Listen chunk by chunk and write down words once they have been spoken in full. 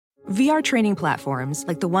VR training platforms,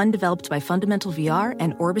 like the one developed by Fundamental VR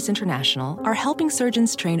and Orbis International, are helping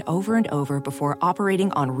surgeons train over and over before operating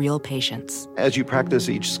on real patients. As you practice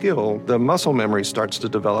each skill, the muscle memory starts to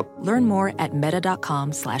develop. Learn more at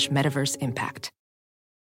meta.com/metaverseimpact.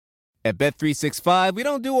 At Bet365, we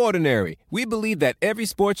don't do ordinary. We believe that every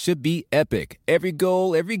sport should be epic. Every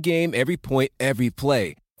goal, every game, every point, every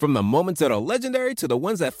play. From the moments that are legendary to the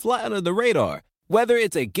ones that fly under the radar. Whether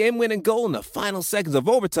it's a game-winning goal in the final seconds of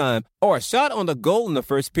overtime or a shot on the goal in the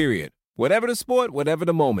first period. Whatever the sport, whatever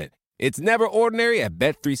the moment. It's never ordinary at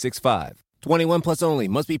Bet365. 21 plus only.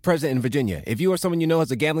 Must be present in Virginia. If you or someone you know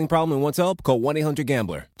has a gambling problem and wants help, call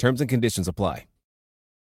 1-800-GAMBLER. Terms and conditions apply.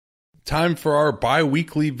 Time for our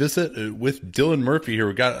bi-weekly visit with Dylan Murphy here.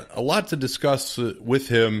 We got a lot to discuss with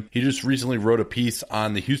him. He just recently wrote a piece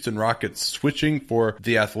on the Houston Rockets switching for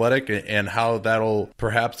The Athletic and how that'll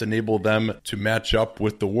perhaps enable them to match up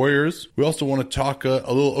with the Warriors. We also want to talk a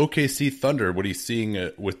little OKC Thunder, what he's seeing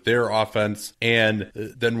with their offense. And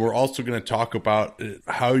then we're also going to talk about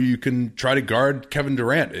how you can try to guard Kevin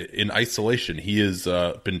Durant in isolation. He has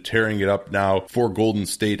been tearing it up now for Golden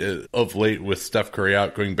State of late with Steph Curry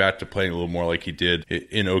out, going back to playing a little more like he did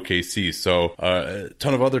in OKC. So a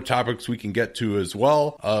ton of other topics we can get to as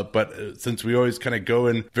well. But since we always kind of go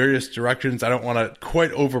in various directions, I don't want to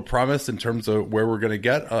quite overpromise in terms of where we're going to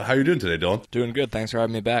get. How you doing today, Dylan? Doing good. Thanks for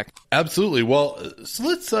having me back. Absolutely. Well, so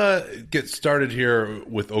let's get started here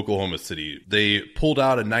with Oklahoma City. They pulled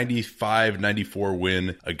out a 95-94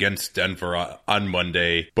 win against Denver on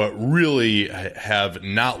Monday, but really have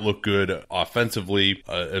not looked good offensively.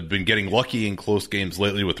 Have been getting lucky in close games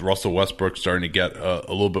lately with Russell Westbrook starting to get a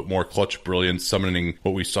little bit more clutch brilliance, summoning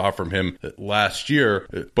what we saw from him last year.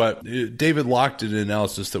 But David Locke did an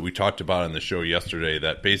analysis that we talked about on the show yesterday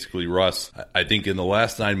that basically Russ, I think in the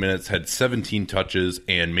last 9 minutes, had 17 touches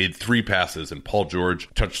and made 3 passes, and Paul George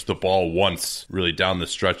touched the ball once really down the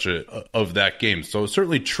stretch of that game. So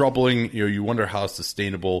certainly troubling. You wonder how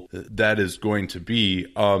sustainable that is going to be.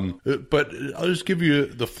 But I'll just give you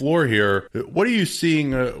the floor here. What are you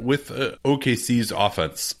seeing with OKC's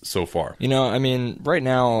offense so far? Right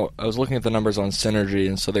now, I was looking at the numbers on Synergy,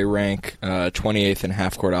 and so they rank 28th in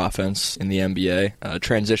half-court offense in the NBA.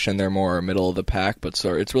 Transition, they're more middle of the pack, but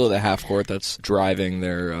so it's really the half-court that's driving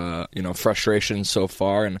their, frustration so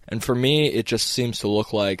far. And for me, it just seems to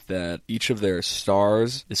look like that each of their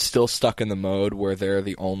stars is still stuck in the mode where they're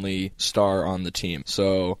the only star on the team.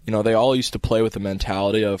 So, they all used to play with the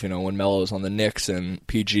mentality of, when Melo was on the Knicks and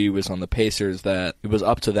PG was on the Pacers, that it was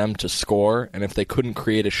up to them to score, and if they couldn't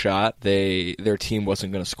create a shot, their team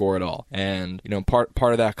wasn't going to score at all. And part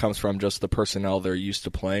of that comes from just the personnel they're used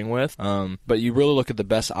to playing with. But you really look at the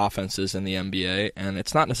best offenses in the NBA, and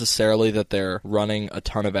it's not necessarily that they're running a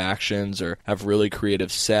ton of actions or have really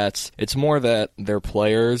creative sets. It's more that their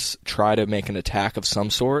players try to make an attack of some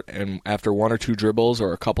sort, and after 1 or 2 dribbles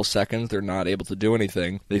or a couple seconds, they're not able to do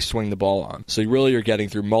anything. They swing the ball on. So you're getting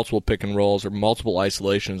through multiple pick and rolls or multiple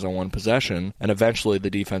isolations on one possession, and eventually the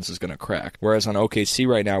defense is going to crack. Whereas on OKC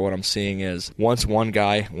right now, what I'm seeing is once one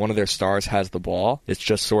of their stars has the ball, it's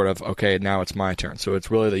just sort of, okay, now it's my turn. So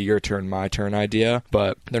it's really the your turn, my turn idea,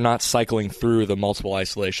 but they're not cycling through the multiple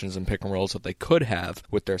isolations and pick and rolls that they could have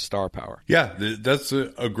with their star power. Yeah, that's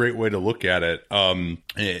a great way to look at it. And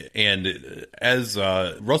as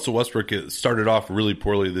Russell Westbrook started off really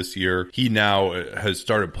poorly this year, he now has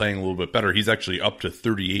started playing a little bit better. He's actually up to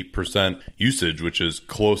 38% usage, which is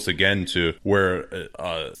close again to where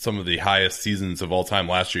some of the highest seasons of all time.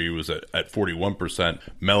 Last year he was at 41%,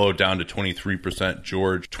 Melo down to 23%,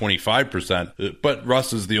 George 25%. But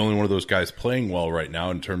Russ is the only one of those guys playing well right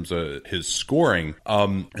now in terms of his scoring.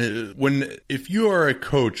 If you are a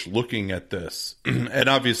coach looking at this, and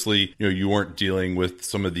obviously you weren't dealing with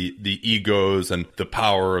some of the egos and the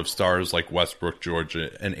power of stars like Westbrook, George,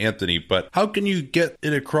 and Anthony, but how can you get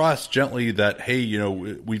it across gently that, hey,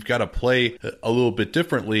 we've got to play a little bit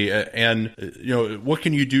differently, and what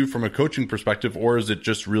can you do from a coaching perspective? Or is it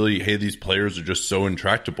just really, hey, these players are just so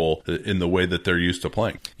intractable in the way that they're used to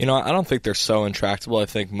playing? I don't think they're so intractable. I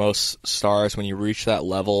think most stars, when you reach that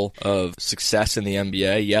level of success in the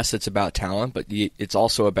NBA, yes, it's about talent, but it's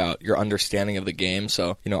also about your understanding of the game.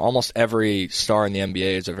 So, almost every star in the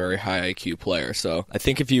NBA is a very high IQ player. So I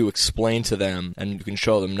think if you explain to them and you can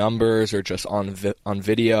show them numbers or just on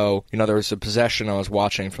video, there was a possession I was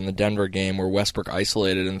watching from the Denver game where Westbrook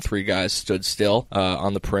isolated and 3 guys stood still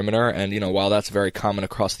on the perimeter. And, while that's a very common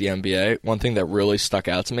alignment across the NBA, one thing that really stuck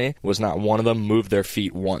out to me was not one of them moved their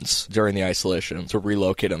feet once during the isolation to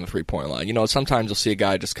relocate on the three-point line. You know, sometimes you'll see a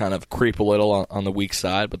guy just kind of creep a little on the weak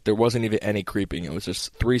side, but there wasn't even any creeping. It was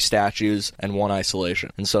just 3 statues and 1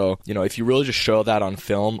 isolation. And so, you know, if you really just show that on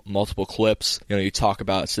film, multiple clips, you know, you talk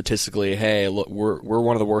about statistically, hey, look, we're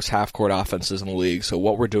one of the worst half-court offenses in the league, so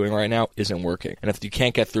what we're doing right now isn't working. And if you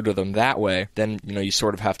can't get through to them that way, then, you know, you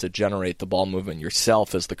sort of have to generate the ball movement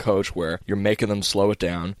yourself as the coach, where you're making them slow it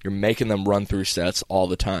down, you're making them run through sets all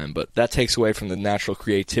the time. But that takes away from the natural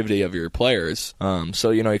creativity of your players.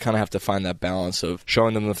 So, you know, you kind of have to find that balance of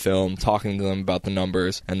showing them the film, talking to them about the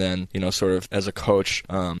numbers, and then, you know, sort of as a coach,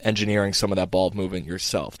 engineering some of that ball movement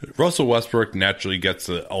yourself. Russell Westbrook naturally gets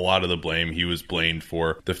a lot of the blame. He was blamed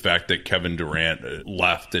for the fact that Kevin Durant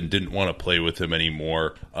left and didn't want to play with him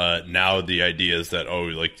anymore. Now the idea is that,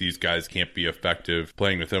 like these guys can't be effective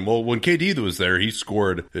playing with him. Well, when KD was there, he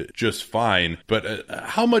scored just fine. But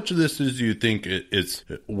how much of this do you think is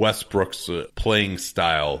Westbrook's playing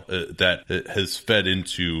style that has fed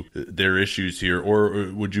into their issues here,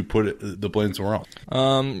 or would you put the blame somewhere else?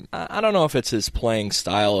 I don't know if it's his playing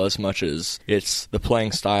style as much as it's the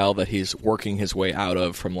playing style that he's working his way out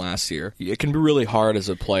of from last year. It can be really hard as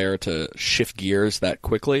a player to shift gears that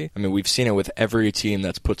quickly. I mean, we've seen it with every team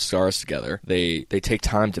that's put stars together. They take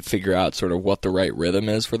time to figure out sort of what the right rhythm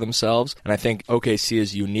is for themselves. And I think OKC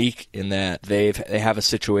is unique in that they have a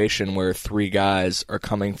situation where 3 guys are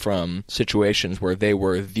coming from situations where they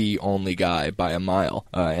were the only guy by a mile.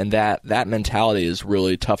 And that mentality is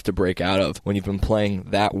really tough to break out of when you've been playing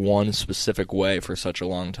that one specific way for such a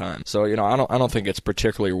long time. So, you know, I don't think it's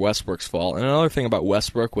particularly Westbrook's fault. And another thing about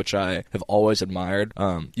Westbrook, which I have always admired,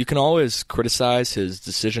 you can always criticize his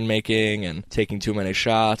decision making and taking too many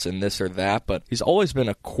shots and this or that, but he's always been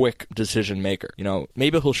a quick decision maker. You know,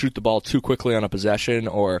 maybe he'll shoot the ball too quickly on a possession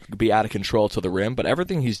or be out of control to the rim, but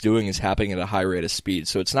everything he's doing is happening at a high rate of speed.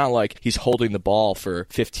 So it's not like he's holding the ball for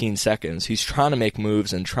 15 seconds. He's trying to make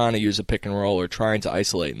moves and trying to use a pick and roll or trying to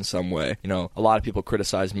isolate in some way. You know, a lot of people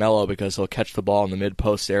criticize Melo because he'll catch the ball in the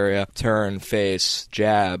mid-post area, turn, face,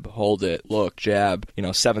 jab, hold it, look, jab,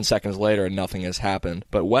 7 seconds later and nothing has happened.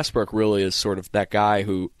 But Westbrook really is sort of that guy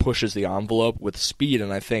who pushes the envelope with speed,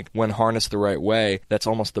 and I think when harnessed the right way, that's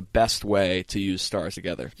almost the best way to use stars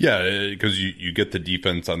together. Yeah, because you get the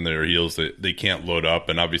defense on their heels. They can't load up,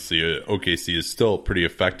 and obviously OKC is still pretty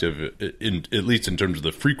effective, at least in terms of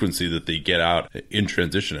the frequency that they get out in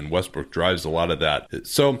transition, and Westbrook drives a lot of that.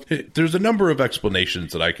 So there's a number of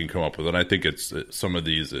explanations that I can come up with, and I think it's some of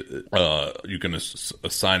these, you can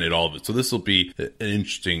assign it all of it. So this will be an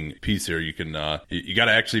interesting piece here. You can you got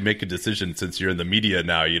to actually make a decision since you're in the media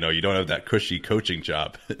now. You don't have that cushy coaching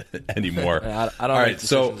job anymore. I don't make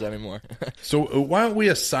decisions anymore. So why don't we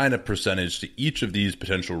assign a percentage to each of these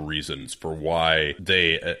potential reasons for why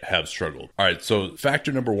they have struggled? All right, so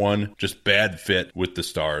factor number 1, just bad fit with the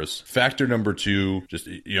stars. Factor number 2, just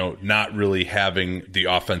not really having the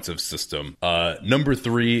offensive system. Number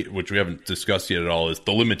 3, which we haven't discussed yet at all, is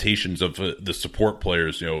the limitations of the support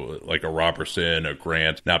players, like a Robertson, a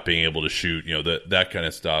Grant, not being able to shoot, that kind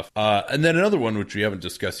of stuff. And then another one, which we haven't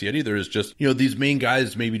discussed yet either, is just, these main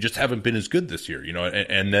guys maybe just haven't been as good this year,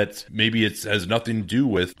 and that maybe it has nothing to do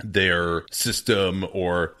with their system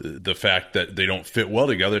or the fact that they don't fit well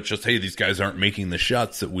together. It's just, hey, these guys aren't making the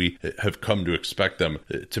shots that we have come to expect them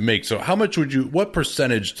to make. So what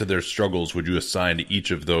percentage to their struggles would you assign to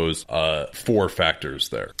each of those 4 factors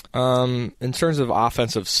there? In terms of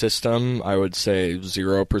offensive system, I would say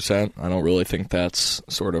 0%. I don't really think that's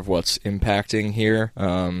sort of what's impacting here.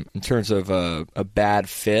 In terms of a bad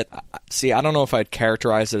fit, I don't know if I'd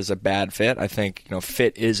characterize it as a bad fit. I think,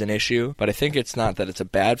 fit is an issue, but I think it's not that it's a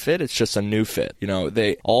bad fit. It's just a new fit.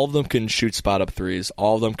 All of them can shoot spot up threes.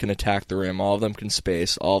 All of them can attack the rim. All of them can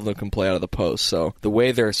space. All of them can play out of the post. So the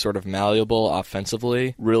way they're sort of malleable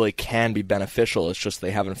offensively really can be beneficial. It's just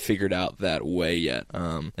they haven't figured out that way yet.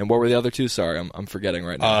 And what were the other 2? Sorry, I'm forgetting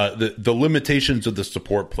right now. The limitations of the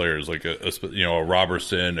support players, like a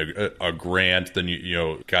Robertson, a Grant.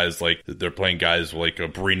 Then guys like they're playing guys like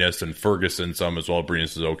Abrinas and Ferguson some as well.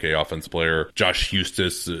 Abrinas is okay offensive player. Josh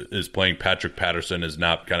Hustis is playing. Patrick Patterson has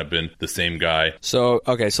not kind of been the same guy. So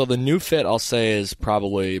the new fit I'll say is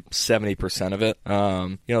probably 70% of it.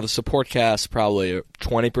 The support cast probably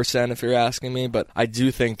 20% if you're asking me, but I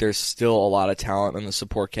do think there's still a lot of talent in the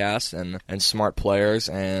support cast and smart players,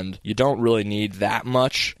 and you don't really need that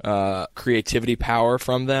much creativity power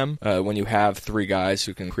from them when you have 3 guys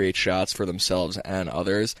who can create shots for themselves and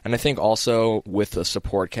others. And I think also with the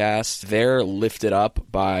support cast, they're lifted up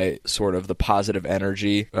by sort of the positive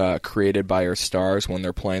energy created by your stars when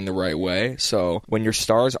they're playing the right way. So when your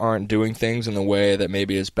stars aren't doing doing things in the way that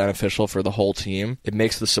maybe is beneficial for the whole team, it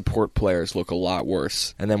makes the support players look a lot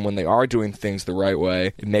worse. And then when they are doing things the right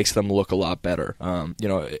way, it makes them look a lot better.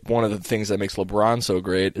 One of the things that makes LeBron so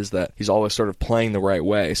great is that he's always sort of playing the right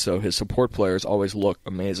way, so his support players always look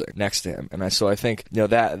amazing next to him. And so I think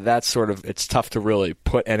that's sort of, it's tough to really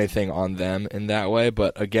put anything on them in that way.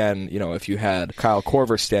 But again, if you had Kyle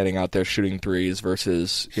Korver standing out there shooting threes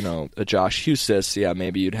versus a Josh Huestis, yeah,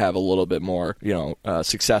 maybe you'd have a little bit more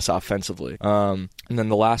success offensively. And then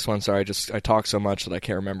the last one, sorry, I talk so much that I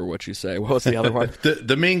can't remember what you say. What was the other one?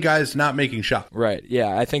 The main guy's not making shots. Right.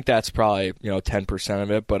 Yeah, I think that's probably 10% of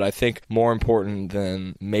it. But I think more important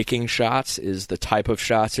than making shots is the type of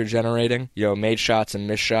shots you're generating. Made shots and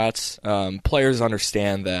missed shots. Players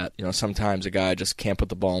understand that sometimes a guy just can't put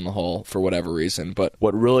the ball in the hole for whatever reason. But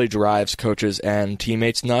what really drives coaches and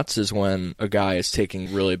teammates nuts is when a guy is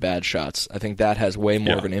taking really bad shots. I think that has way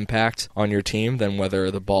more of an impact on your team than whether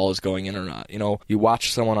the ball is going in or not. You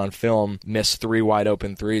watch someone on film miss 3 wide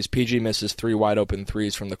open threes. PG misses 3 wide open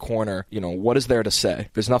threes from the corner. What is there to say?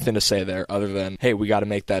 There's nothing to say there other than, hey, we got to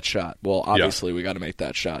make that shot. Well, obviously we got to make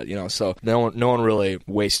that shot. So no one really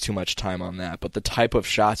wastes too much time on that. But the type of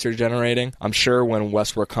shots you're generating, I'm sure when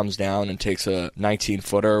Westbrook comes down and takes a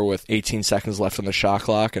 19-footer with 18 seconds left on the shot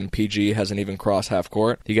clock and PG hasn't even crossed half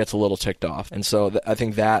court, he gets a little ticked off. And so I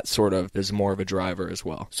think that sort of is more of a driver as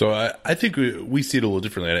well. So I think we see it a little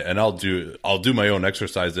differently, and I'll do my own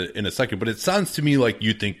exercise in a second, but it sounds to me like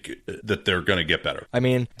you think that they're going to get better. I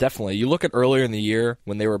mean, definitely. You look at earlier in the year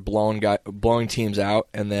when they were blowing teams out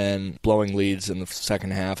and then blowing leads in the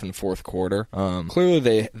second half and fourth quarter.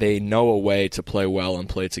 Clearly they know a way to play well and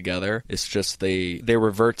play together. It's just they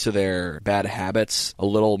revert to their bad habits a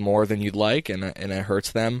little more than you'd like, and it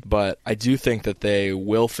hurts them. But I do think that they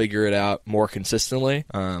will figure it out more consistently.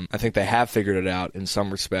 I think they have figured it out in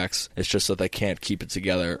some respects. It's just that they can't keep it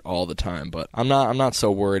together all the time. But I'm not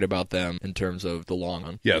so worried about them in terms of the long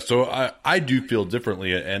run. Yeah, so I do feel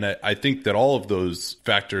differently, and I think that all of those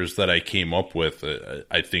factors that I came up with,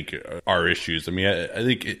 I think are issues. I mean, I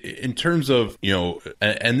think in terms of,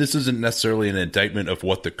 and this isn't necessarily an indictment of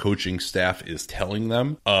what the coaching staff is telling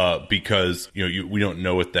them, because, we don't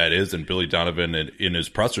know what that is, and Billy Donovan in his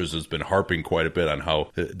pressers has been harping quite a bit on how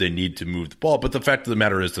they need to move the ball, but the fact of the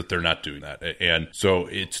matter is that they're not doing that. And so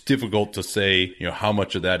it's difficult to say, how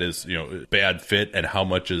much of that is, bad fit and how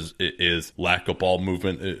much is lack of ball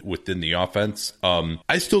movement within the offense.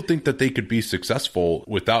 I still think that they could be successful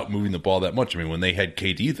without moving the ball that much. I mean, when they had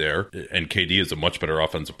KD there, and KD is a much better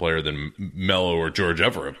offensive player than Melo or George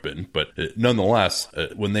ever have been, but nonetheless,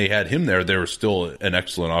 when they had him there, they were still an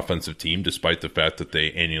excellent offensive team, despite the fact that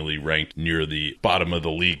they annually ranked near the bottom of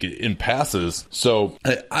the league in passes. So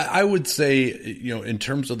I would say, in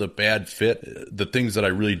terms of the bad fit, the things that I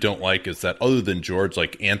really don't like is that other than George,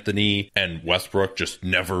 like Anthony and Westbrook just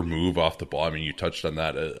never move off the ball. I mean, you touched on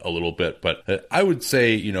that a little bit, but I would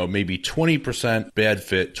say, maybe 20% bad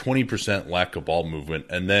fit, 20% lack of ball movement.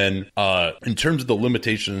 And then in terms of the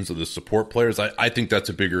limitations of the support players, I think that's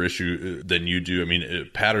a bigger issue than you do. I mean,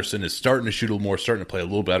 Patterson is starting to shoot a little more, starting to play a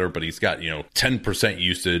little better, but he's got, 10%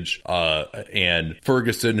 usage. And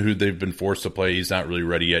Ferguson, who they've been forced to play, he's not really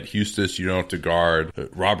ready yet. Huestis, you don't have to guard.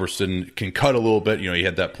 Robertson can cut a little bit. He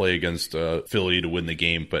had that play against Philly to win the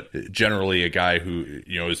game, but generally a guy who,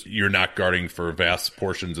 you're not guarding for vast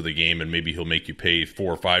portions of the game, and maybe he'll make you pay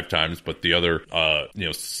 4 or 5 times, but the other,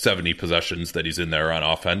 70 possessions that he's in there on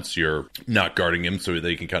offense, you're not guarding him, so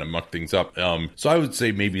they can kind of muck things up. So I would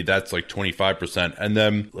say maybe that's like 25%. And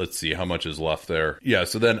then let's see how much is left there. Yeah.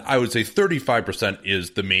 So then I would say 35%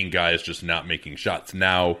 is the main guy is just not making shots.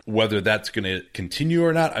 Now, whether that's going to continue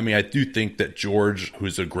or not, I mean, I do think that George,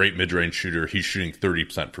 who's a great mid-range shooter, he's shooting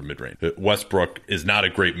 30% from mid-range. Westbrook is not a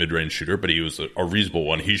great mid-range shooter, but he was a reasonable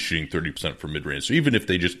one. He's shooting 30% from mid-range. So even if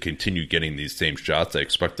they just continue getting these same shots, I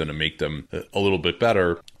expect them to make them a little bit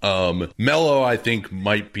better. Melo, I think,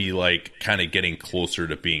 might be like kind of getting closer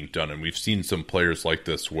to being done. And we've seen some players like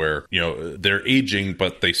this where, they're aging,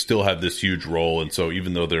 but they still have this huge role. And so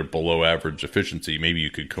even though they're below average efficiency, maybe you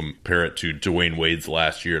could compare it to Dwayne Wade's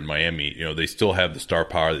last year in Miami. They still have the star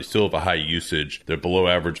power. They still have a high usage. They're below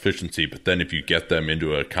average efficiency. But then if you get them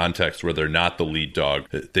into a context where they're not the lead dog,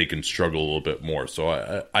 they can struggle a little bit more. So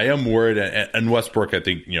I am worried. And Westbrook, I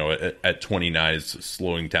think, at 29 is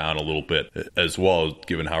slowing down a little bit as well,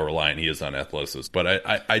 given how reliant he is on athleticism. But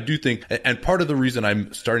I do think, and part of the reason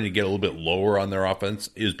I'm starting to get a little bit lower on their offense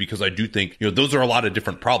is because I do think, those are a lot of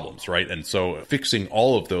different problems, right? And so fixing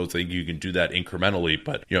all of those, I think you can do that incrementally.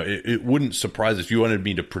 But, it wouldn't surprise if you wanted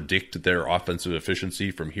me to predict their offensive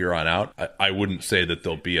efficiency from here on out. I wouldn't say that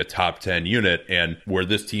they'll be a top 10 unit, and where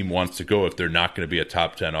this team wants to go, if they're not going to be a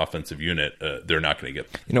top 10 offensive unit, they're not going to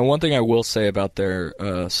get them. You know, one thing I will say about their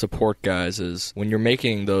support guys is when you're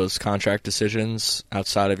making those contract decisions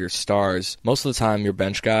outside of your stars, most of the time your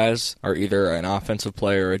bench guys are either an offensive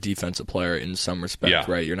player or a defensive player in some respect,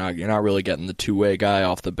 right? You're not really getting the two-way guy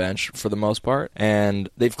off the bench for the most part. And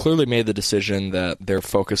they've clearly made the decision that they're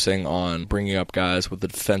focusing on bringing up guys with the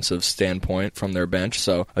defensive standpoint from their bench.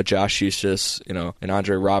 So a Josh Eustace, and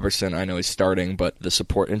Andre Robertson, I know he's starting, but the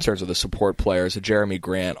support in terms of the support players, a Jeremy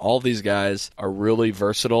Grant, all these guys are really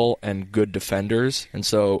versatile and good defenders. And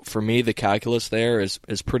so for me, the calculus there is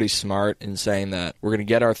pretty smart in saying that we're going to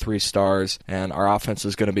get our 3 stars and our offense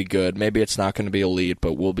is going to be good. Maybe it's not going to be elite,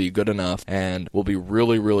 but we'll be good enough and we'll be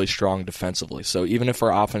really, really strong defensively. So even if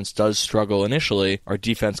our offense does struggle initially, our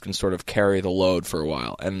defense can sort of carry the load for a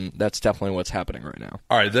while. And that's definitely what's happening right now.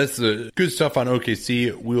 All right, that's good stuff on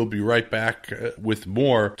OKC. We'll be right back with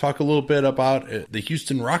more. Talk a little bit about the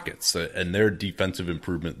Houston Rockets and their defensive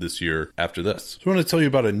improvement this year after this. So I want to tell you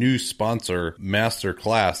about a new sponsor,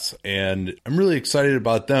 Masterclass, and I'm really excited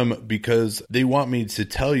about them because they want me to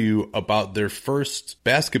tell you about their first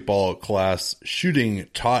basketball class shooting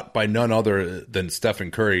taught by none other than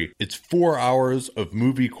Stephen Curry. It's 4 hours of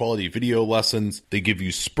movie quality video lessons. They give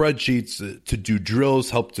you spreadsheets to do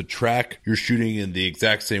drills, help to track your shooting in the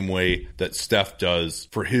exact same way that Steph does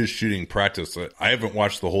for his shooting practice. I haven't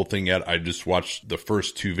watched the whole thing yet. I just watched the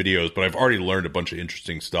first 2 videos, but I've already learned a bunch of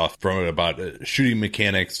interesting stuff from it about shooting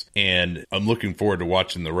mechanics, and I'm looking forward to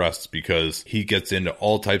watching the rest because he gets into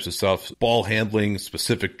all types of stuff, ball handling,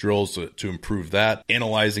 specific drills to improve that,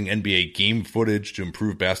 analyzing NBA game footage to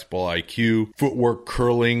improve basketball IQ, footwork,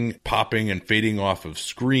 curling, popping and fading off of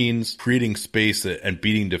screens, creating space and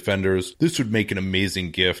beating defenders. This would make an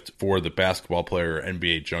amazing gift for the basketball player,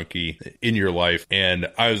 NBA junkie in your life, and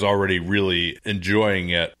I was already really enjoying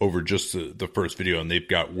it over just the first video, and they've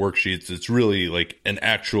got worksheets. It's really like an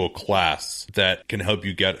actual class that can help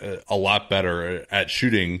you get a lot better at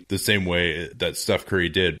shooting the same way that Steph Curry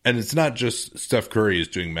did. And it's not just Steph Curry is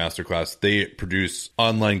doing Masterclass. They produce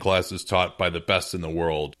online classes taught by the best in the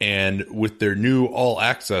world. And with their new All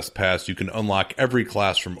Access Pass, you can unlock every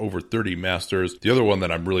class from over 30 masters. The other one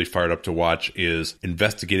that I'm really fired up to watch is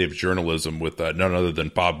investigative journalism with none other than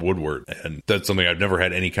Bob Woodward. And that's something I've never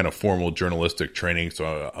had any kind of formal journalistic training,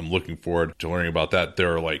 so I'm looking forward to learning about that.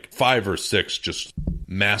 There are like 5 or 6 just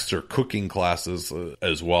master cooking classes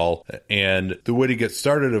as well. And the way to get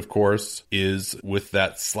started, of course, is with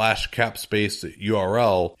that /capspace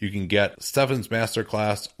URL. You can get Stefan's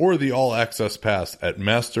Masterclass or the All Access Pass at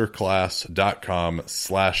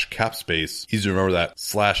masterclass.com/capspace. Easy to remember that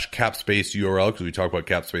 /capspace URL because we talk about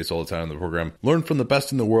capspace all the time in the program. Learn from the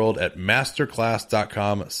best in the world at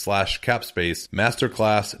masterclass.com/capspace,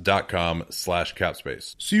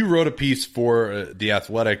 masterclass.com/capspace. So you wrote a piece for The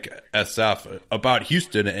Athletic SF about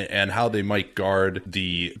Houston and how they might guard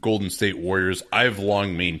the Golden State Warriors. I've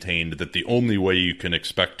long maintained that the only way you can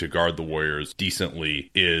expect to guard the Warriors decently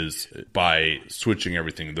is by switching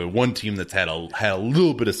everything. The one team that's had a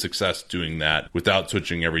little bit of success doing that without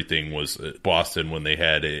switching everything was Boston when they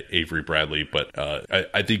had Avery Bradley. But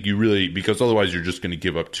I think you really, because otherwise you're just going to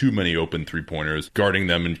give up too many open three-pointers. Guarding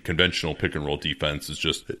them in conventional pick-and-roll defense is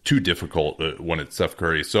just too difficult when it's Steph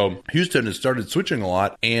Curry. So Houston has started switching a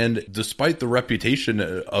lot, and despite the reputation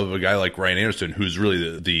of a guy like Ryan Anderson, who's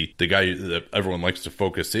really the guy that everyone likes to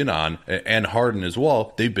focus in on, and Harden as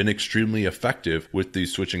well, they've been extremely effective with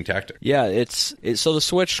these switching tactics. Yeah, so the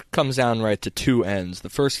switch comes down right to 2 ends. The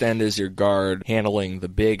first end is your guard handling the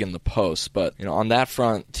big and the post, but on that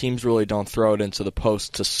front, teams really don't throw it into the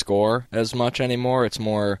post to score as much anymore. It's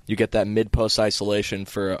more you get that mid-post isolation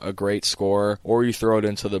for a great scorer, or you throw it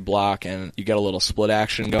into the block and you get a little split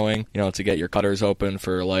action going, to get your cutters open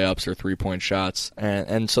for layups or three-point shots.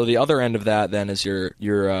 And so the other end of that then is your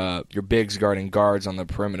bigs guarding guards on the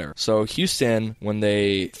perimeter. So Houston, when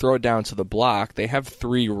they throw it down to the block, they have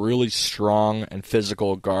 3 really strong and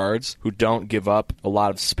physical guards who don't give up a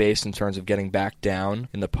lot of space in terms of getting back down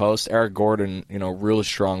in the post. Eric Gordon, really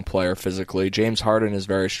strong player physically. James Harden is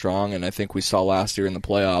very strong, and I think we saw last year in the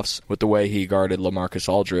playoffs with the way he guarded LaMarcus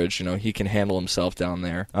Aldridge, he can handle himself down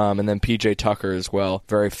there. And then PJ Tucker as well,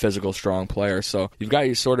 very physical, strong player. So you've got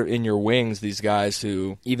you sort of in your wings, these guys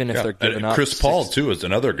who, even if they're giving up... Chris Paul, too, is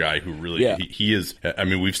another guy who really, he is... I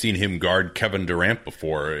mean, we've seen him guard Kevin Durant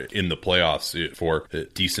before in the playoffs for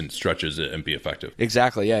decent stretches and be effective.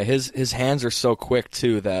 Exactly, yeah. His hands are so quick,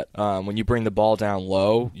 too, that when you bring the ball down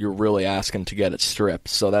low, you're really asking to get it stripped.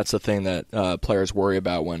 So that's the thing that players worry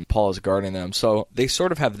about when Paul is guarding them. So they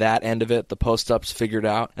sort of have that end of it, the post-ups figured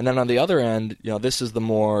out. And then on the other end, this is the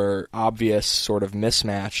more obvious sort of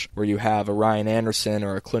mismatch where you have a Ryan Anderson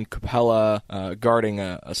or a Clint Capella guarding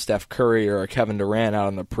a Steph Curry or a Kevin Durant out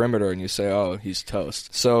on the perimeter, and you say, oh, he's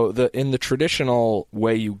toast. So in the traditional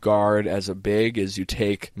way you guard as a big is you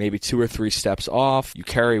take maybe 2 or 3 steps off, you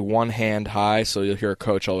carry one hand high, so you'll hear a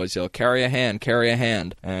coach always yell, carry a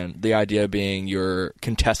hand, and the idea being you're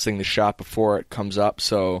contesting the shot before it comes up,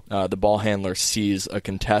 so the ball handler sees a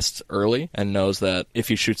contest early and knows that if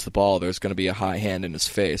he shoots the ball, there's going to be a high hand in his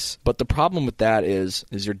face. But the problem with that is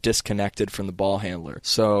you're disconnected from the ball handler.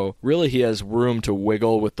 So really he has room to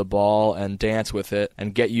wiggle with the ball and dance with it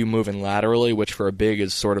and get you moving laterally, which for a big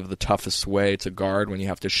is sort of the toughest way to guard when you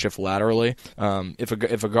have to shift laterally. If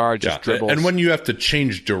a guard just dribbles... And when you have to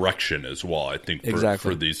change direction as well, I think,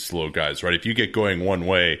 for these slow guys, right? If you get going one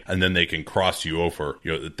way and then they can cross you over,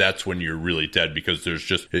 that's when you're really dead, because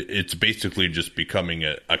it's basically just becoming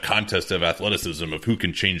a contest of athleticism of who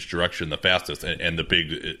can change direction the fastest, and the big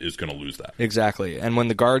is going to lose that. Exactly. And when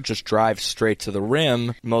the guard just drives straight to the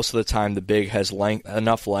rim, most of the time the big has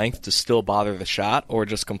enough length to still bother the shot or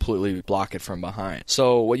just completely block it from behind.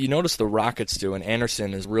 So what you notice the Rockets do, and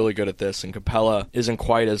Anderson is really good at this, and Capella isn't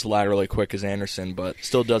quite as laterally quick as Anderson, but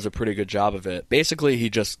still does a pretty good job of it. Basically, he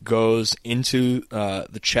just goes into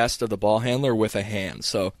the chest of the ball handler with a hand.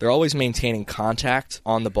 So they're always maintaining contact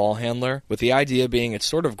on the ball handler, with the idea being it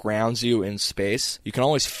sort of grounds you in space. You can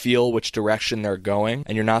always feel which direction they're going,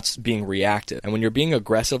 and you're not being reactive. And when you're being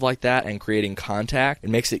aggressive like that and creating contact, it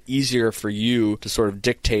makes it easier for you to sort of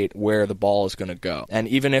dictate where the ball is going to go. And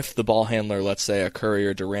even if the ball handler, let's say a Curry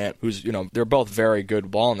or Durant, who's, they're both very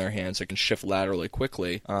good ball in their hands, they can shift laterally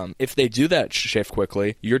quickly. If they do that shift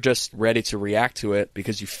quickly, you're just ready to react to it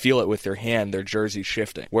because you feel it with your hand, their jersey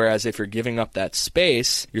shifting. Whereas if you're giving up that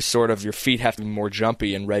space, your feet have to be more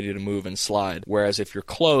jumpy and ready to move and slide. Whereas if you're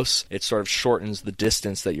close, it sort of shortens the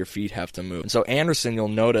distance that your feet have to move. And so Anderson, you'll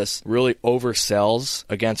notice, really oversells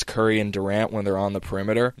against Curry and Durant when they're on the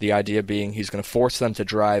perimeter. The idea being he's going to force them to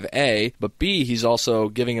drive A, but B, he's also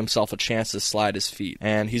giving himself a chance to slide his feet.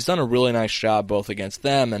 And he's done a really nice job both against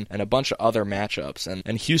them and a bunch of other matchups.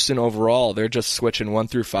 And Houston overall, they're just switching 1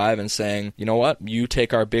 through 5 and saying, you know what, you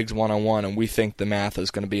take our bigs one-on-one and we think the math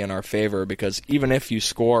is going to be in our favor, because even if you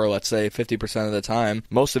score, let's say 50% of the time,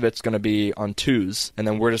 most of it's going to be on twos, and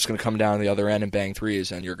then we're just going to come down to the other end and bang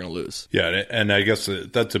threes, and you're going to lose. Yeah, and I guess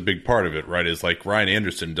that's a big part of it, right, is like Ryan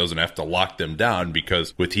Anderson doesn't have to lock them down,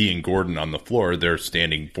 because with he and Gordon on the floor, they're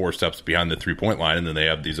standing 4 steps behind the three-point line, and then they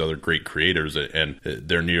have these other great creators, and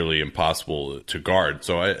they're nearly impossible to guard.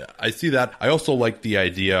 So I see that. I also like the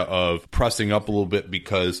idea of pressing up a little bit,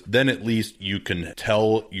 because then at least you can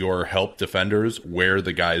tell your help defenders where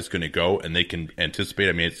the guy is going to go, and they can anticipate.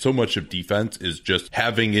 I mean, it's so much of defense is just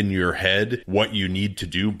having in your head what you need to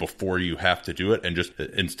do before you have to do it, and just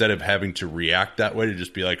instead of having to react that way, to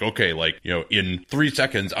just be like, okay, in 3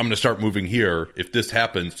 seconds, I'm going to start moving here. If this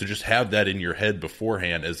happens, to just have that in your head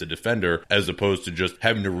beforehand as a defender, as opposed to just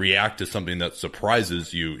having to react to something that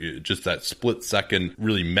surprises you. Just that split second,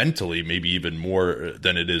 really mentally, maybe even more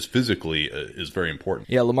than it is physically, is very important.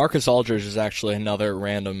 Yeah, LaMarcus Aldridge is actually another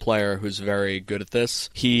random player who's very good at this.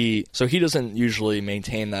 He doesn't usually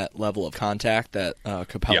maintain that level of contact that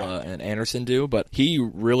Capella and Anderson do, but he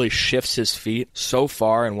really shifts his feet so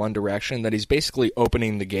far in one direction that he's basically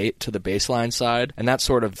opening the gate to the baseline side, and that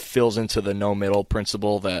sort of fills into the no-middle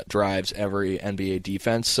principle that drives every NBA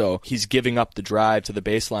defense. So he's giving up the drive to the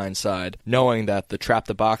baseline side, knowing that the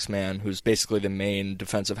trap-the-box man, who's basically the main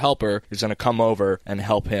defensive helper, is going to come over and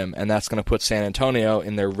help him, and that's going to put San Antonio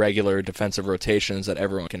in their regular defensive rotations that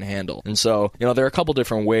everyone can handle. And so, there are a couple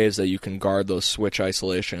different ways that you can guard those switch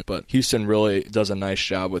isolations, but Houston really does a nice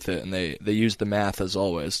job with it, and they use the math, as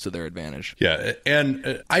always, to their advantage. Yeah,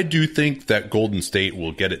 and I do think that Golden State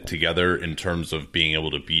will get it together in terms of being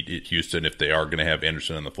able to beat Houston if they are going to have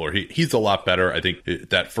Anderson on the floor. He's a lot better. I think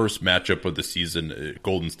that first matchup of the season,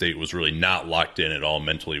 Golden State was really not locked in at all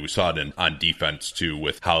mentally. We saw it on defense, too,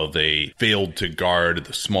 with how they failed to guard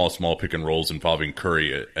the small pick and rolls involving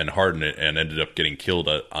Curry and Harden, and ended up getting killed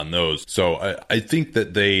on those. So I think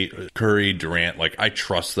that Curry, Durant, I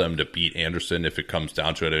trust them to beat Anderson if it comes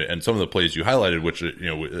down to it. And some of the plays you highlighted, which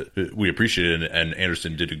we appreciated, and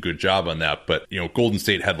Anderson did a good job on that. But Golden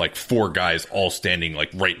State had 4 guys all standing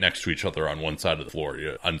right next to each other on one side of the floor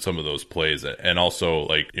on some of those plays, and also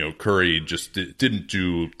Curry just didn't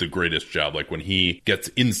do the greatest job. When he gets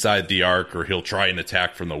inside the arc, or he'll try an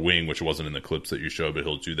attack from the wing, which wasn't in the clips that you showed, but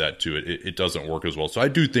he'll do that too. It doesn't work as well. So I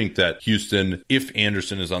do think that Houston, if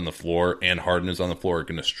Anderson is on the floor and Harden is on the floor, are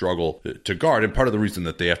going to struggle to guard. And part of the reason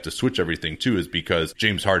that they have to switch everything too is because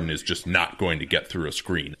James Harden is just not going to get through a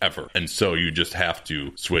screen ever. And so you just have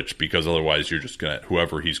to switch, because otherwise you're just going to,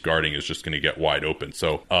 whoever he's guarding is just going to get wide open.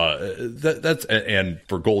 So and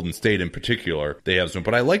for Golden Golden State in particular, they have some.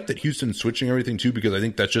 But I like that Houston's switching everything too, because I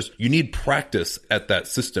think that's just, you need practice at that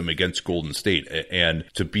system against Golden State and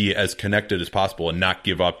to be as connected as possible and not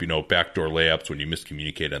give up, backdoor layups when you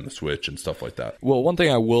miscommunicate on the switch and stuff like that. Well, one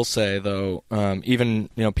thing I will say, though, even,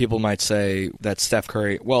 people might say that Steph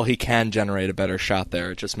Curry, well, he can generate a better shot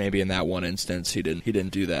there. Just maybe in that one instance, he didn't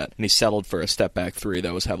do that. And he settled for a step-back three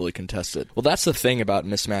that was heavily contested. Well, that's the thing about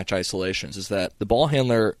mismatch isolations, is that the ball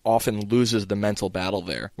handler often loses the mental battle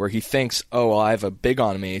there, where he thinks, oh, well, I have a big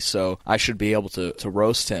on me, so I should be able to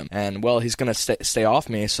roast him. And, well, he's going to stay off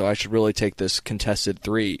me, so I should really take this contested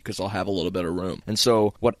three because I'll have a little bit of room. And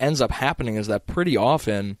so what ends up happening is that pretty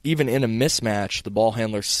often, even in a mismatch, the ball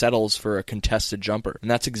handler settles for a contested jumper. And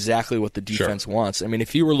that's exactly what the defense wants. I mean,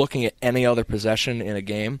 if you were looking at any other possession in a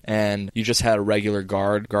game and you just had a regular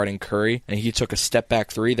guard guarding Curry and he took a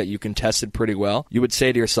step-back three that you contested pretty well, you would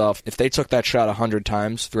say to yourself, if they took that shot 100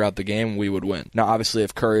 times throughout the game, we would win. Now, obviously,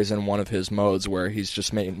 if Curry's in one of his modes where he's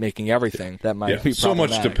just making everything, that might be problematic. So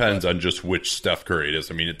much depends on just which Steph Curry it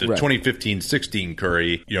is. I mean, at the 2015-16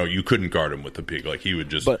 Curry, you couldn't guard him with the big. Like, he would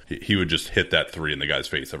just hit that three in the guy's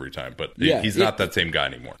face every time. But he's not that same guy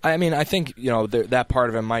anymore. I mean, I think, that part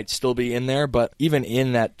of him might still be in there, but even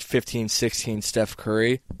in that 15-16 Steph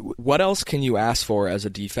Curry, what else can you ask for as a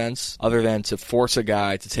defense other than to force a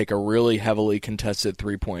guy to take a really heavily contested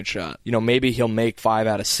three-point shot? Maybe he'll make 5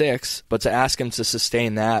 out of 6, but to ask him to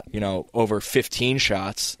sustain that, over 15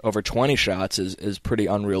 shots, over 20 shots is pretty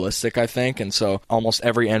unrealistic, I think. And so almost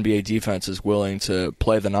every NBA defense is willing to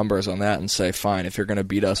play the numbers on that and say, fine, if you're going to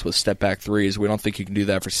beat us with step-back threes, we don't think you can do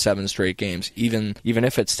that for 7 straight games, even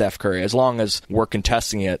if it's Steph Curry, as long as we're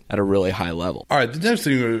contesting it at a really high level. All right, the next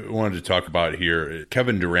thing we wanted to talk about here,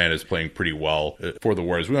 Kevin Durant is playing pretty well for the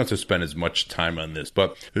Warriors. We don't have to spend as much time on this,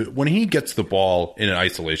 but when he gets the ball in an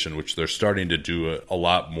isolation, which they're starting to do a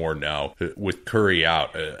lot more now with Curry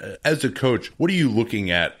out, as a coach, what are you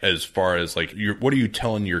looking at as far as what are you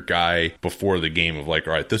telling your guy before the game of all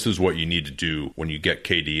right, this is what you need to do when you get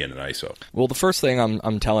KD in an ISO? Well, the first thing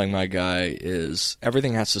I'm telling my guy is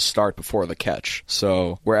everything has to start before the catch.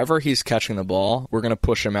 So wherever he's catching the ball, we're going to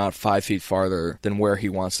push him out 5 feet farther than where he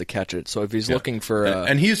wants to catch it. So if he's looking for...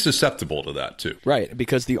 and he's susceptible to that too. Right,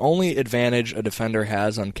 because the only advantage a defender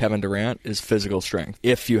has on Kevin Durant is physical strength,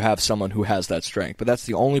 if you have someone who has that strength. But that's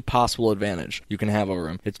the only possible advantage you can have over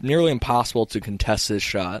him. It's nearly impossible to contest his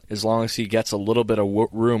shot as long as he gets a little bit of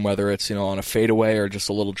room, whether it's on a fadeaway or just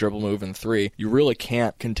a little dribble move in three. You really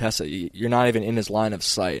can't contest it. You're not even in his line of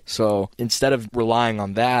sight. So instead of relying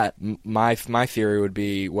on that, my theory would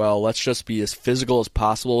be, well, let's just be as physical as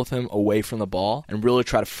possible with him away from the ball and really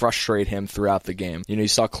try to frustrate him throughout the game. You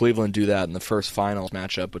saw Cleveland do that in the first finals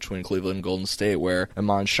matchup between Cleveland and Golden State, where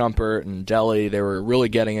Iman Shumpert and Delly, they were really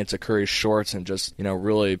getting into Curry's shorts and just,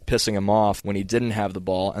 really pissing him off when he didn't have the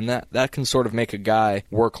ball. And that can sort of make a guy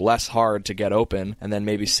work less hard to get open and then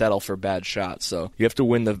maybe settle for bad shots. So you have to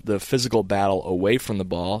win the physical battle away from the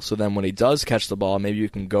ball, so then when he does catch the ball, maybe you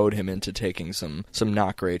can goad him into taking some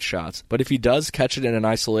not great shots. But if he does catch it in an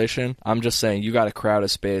isolation, I'm just saying you got to crowd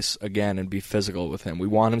his space again and be physical with him. We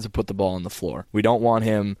want him to put the ball on the floor. We don't want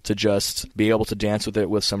him to just be able to dance with it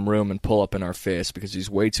with some room and pull up in our face, because he's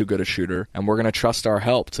way too good a shooter, and we're going to trust our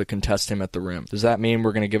help to contest him at the rim. Does that mean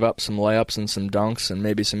we're going to give up some layups and some dunks and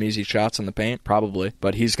maybe some easy shots in the paint? Probably.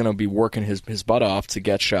 But he's going to be working his butt off to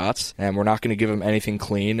get shots, and we're not going to give him anything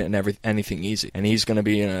clean and anything easy. And he's going to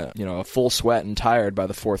be in a full sweat and tired by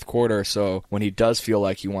the fourth quarter, so when he does feel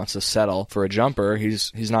like he wants to settle for a jumper,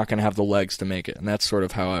 he's not going to have the legs to make it. And that's sort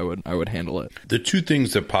of how I would handle it. The two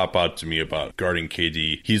things that pop out to me about guarding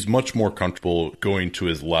KD, he's much more comfortable going to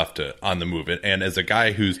his left on the move. And as a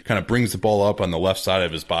guy who's kind of brings the ball up on the left side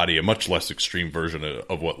of his body, a much less extreme version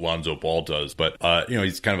of what Lonzo Ball does, but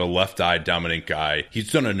he's kind of a left-eye dominant guy.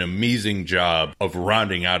 He's done an amazing job of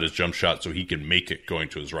rounding out his jump shot so he can make it going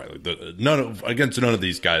to his right. Against none of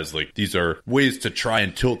these guys, these are ways to try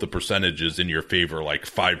and tilt the percentages in your favor,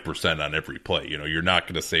 5% on every play. You're not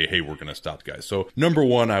going to say, hey, we're going to stop the guy. So number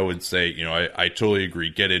one, I would say, I totally agree.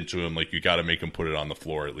 Get into him. You got to make him put it on the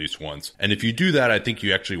floor at least once. And if you do that, I think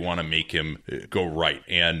you actually want to make him go right.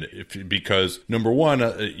 And because number one,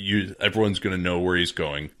 everyone's going to know where he's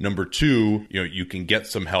going. Number two, you can get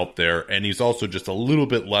some help there. And he's also just a little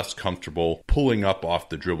bit less comfortable pulling up off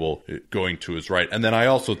the dribble, going to his right. And then I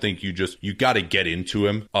also think you got to get into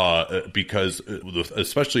him because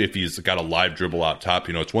especially if he's got a live dribble out top,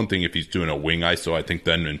 it's one thing if he's doing a wing ISO. I think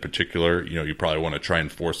then in particular, you probably want to try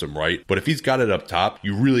and force him right. But if he's got it up top,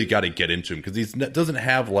 you really got to get into him because he doesn't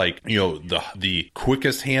have the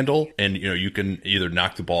quickest handle, and you can either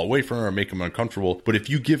knock the ball away from him or make him uncomfortable. But if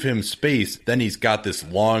you give him space, then he's got this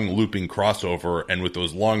long looping crossover crossover, and with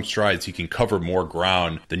those long strides, he can cover more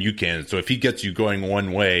ground than you can. So if he gets you going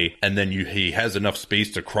one way and then he has enough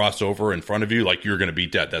space to cross over in front of you, like, you're going to be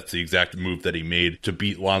dead. That's the exact move that he made to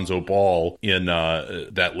beat Lonzo Ball in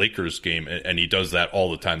that Lakers game, and he does that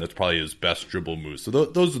all the time. That's probably his best dribble move. So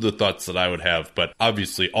those are the thoughts that I would have. But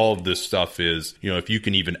obviously, all of this stuff is, if you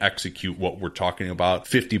can even execute what we're talking about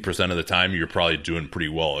 50% of the time, you're probably doing pretty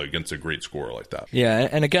well against a great scorer like that. Yeah,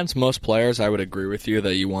 and against most players, I would agree with you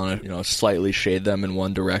that you want to, slightly shade them in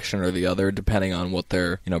one direction or the other, depending on what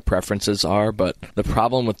their, preferences are. But the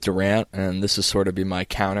problem with Durant, and this is sort of be my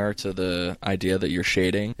counter to the idea that you're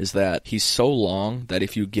shading, is that he's so long that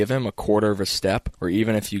if you give him a quarter of a step, or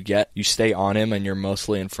even if you stay on him and you're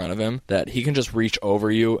mostly in front of him, that he can just reach over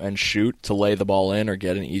you and shoot to lay the ball in or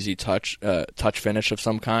get an easy touch finish of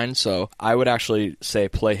some kind. So I would actually say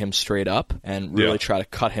play him straight up and really try to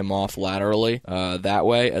cut him off laterally that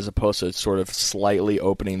way, as opposed to sort of slightly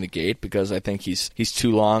opening the gate, because I think he's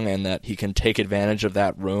too long and that he can take advantage of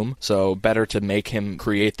that room. So better to make him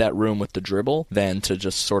create that room with the dribble than to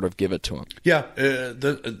just sort of give it to him. Yeah,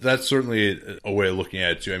 that's certainly a way of looking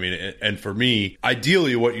at it too. I mean, and for me,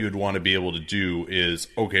 ideally what you would want to be able to do is,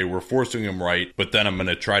 okay, we're forcing him right, but then I'm going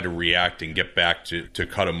to try to react and get back to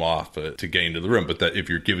cut him off to getting to the rim. But that if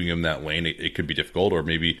you're giving him that lane, it could be difficult, or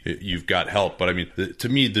maybe you've got help. But I mean, to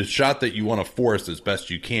me, the shot that you want to force as best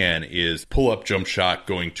you can is pull-up jump shot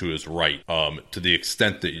going to his right, to the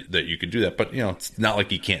extent that you can do that. But, it's not like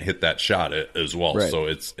he can't hit that shot as well. Right. So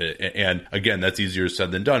and again, that's easier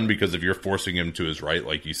said than done, because if you're forcing him to his right,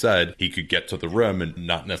 like you said, he could get to the rim and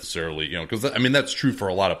not necessarily, because I mean, that's true for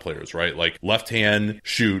a lot of players, right? Like left hand,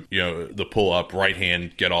 shoot, the pull up, right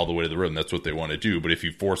hand, get all the way to the rim. That's what they want to do. But if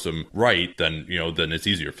you force them right, then, then it's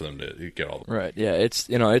easier for them to get all the way. Right. Yeah. It's,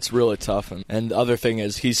 it's really tough. And the other thing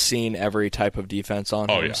is he's seen every type of defense on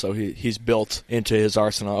him. Yeah. So he's built into his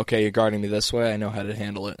arsenal. Okay, you're guarding me this way, I know how to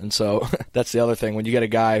handle it. And so that's the other thing. When you get a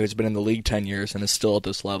guy who's been in the league 10 years and is still at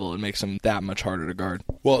this level, it makes him that much harder to guard.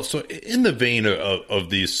 Well, so in the vein of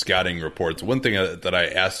these scouting reports, one thing that I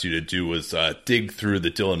asked you to do was dig through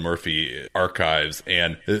the Dylan Murphy archives,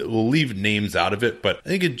 and we'll leave names out of it, but I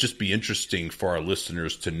think it'd just be interesting for our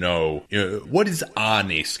listeners to know, what is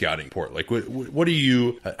on a scouting report? Like, what do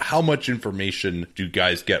you, how much information do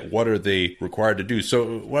guys get? What are they required to do?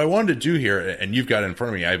 So what I wanted to do here, and you've got it in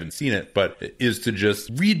front of me, I haven't seen it, but is to just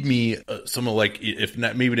read me some of, like, if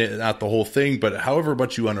not, maybe not the whole thing, but however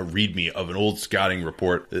much you want to read me of an old scouting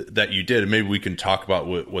report that you did, and maybe we can talk about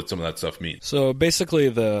what some of that stuff means. So basically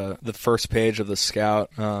the first page of the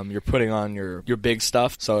scout, you're putting on your big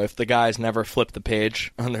stuff. So if the guys never flip the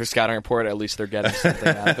page on their scouting report, at least they're getting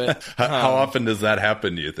something out of it. How often does that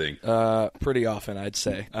happen, do you think? Pretty often, I'd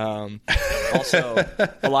say. Also,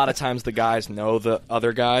 a lot of times the guys know the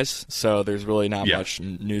other guys, so there's really not much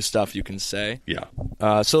new stuff you can say.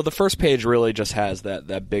 Yeah. So the first page really just has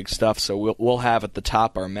that big stuff. So we'll have at the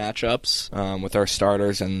top our matchups with our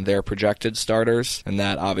starters and their projected starters, and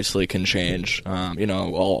that obviously can change.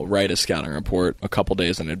 I'll write a scouting report a couple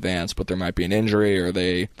days in advance, but there might be an injury, or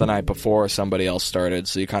the night before somebody else started,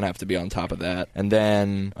 so you kind of have to be on top of that. And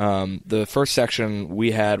then the first section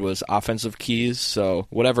we had was offensive keys, so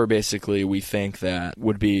whatever basically we think that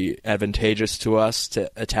would be advantageous to us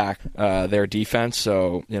to attack their defense.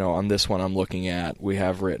 So, on this one I'm looking at, we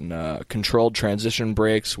have written controlled transition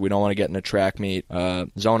breaks. We don't want to get in a track meet.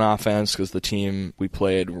 Zone offense, because the team we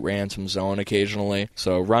played ran some zone occasionally.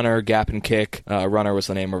 So runner, gap and kick. Runner was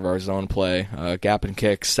the name of our zone play. Gap and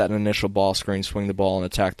kick, set an initial ball screen, swing the ball and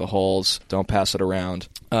attack the holes. Don't pass it around.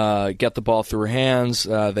 Get the ball through hands.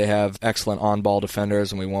 They have excellent on-ball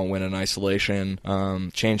defenders, and we won't win in isolation.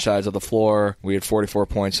 Change sides of the floor. We had 44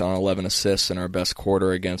 points on 11 assists in our best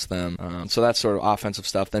quarter against them. So that's sort of offensive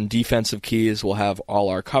stuff. Then defensive keys, we'll have all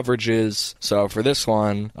our coverages. So for this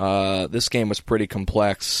one, this game was pretty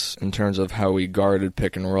complex in terms of how we guarded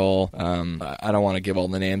pick and roll. I don't want to give all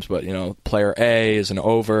the names, but, player A is an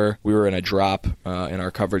over. We were in a drop in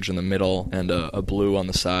our coverage in the middle, and a blue on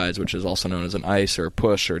the sides, which is also known as an ice or a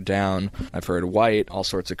push or down. I've heard white, all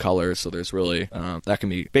sorts of colors. So there's really, that can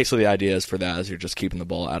be, basically the idea is for that is you're just keeping the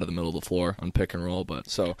ball out of the middle of the floor on pick and roll. But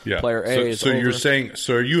so player A is over. You're saying,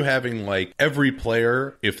 so are you having like every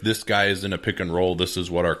player, if this guy is in a pick and roll, this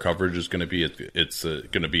is what our coverage is going to be? It's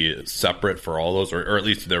going to be separate for all those, or at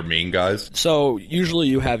least their main guys? So usually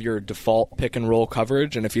you have your default pick and roll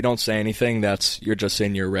coverage, and if you don't say anything, you're just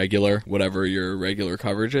in your regular, whatever your regular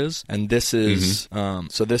coverage is. And this is,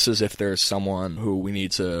 so this is if there's someone who we need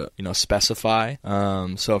need to, specify.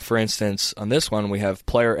 So for instance, on this one, we have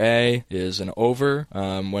player A is an over,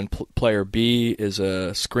 when player B is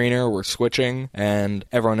a screener, we're switching, and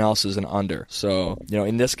everyone else is an under. So,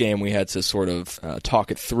 in this game, we had to sort of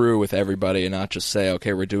talk it through with everybody and not just say,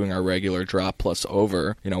 okay, we're doing our regular drop plus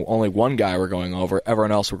over. Only one guy we're going over,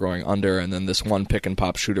 everyone else we're going under, and then this one pick and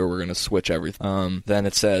pop shooter, we're going to switch everything. Then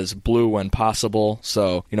it says blue when possible.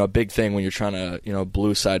 So, a big thing when you're trying to,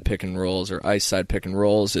 blue side pick and rolls or ice side pick and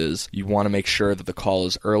rolls is you want to make sure that the call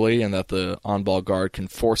is early and that the on-ball guard can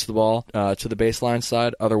force the ball to the baseline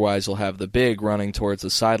side. Otherwise, you'll have the big running towards the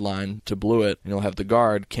sideline to blue it, and you'll have the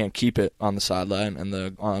guard can't keep it on the sideline, and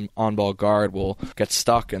the on-ball guard will get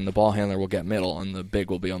stuck, and the ball handler will get middle, and the big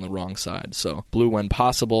will be on the wrong side. So blue when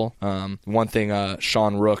possible. One thing,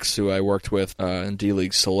 Sean Rooks, who I worked with in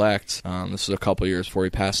D-League Select, this was a couple years before he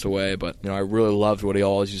passed away, but I really loved what he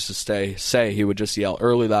always used to say. He would just yell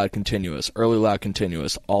early, loud, continuous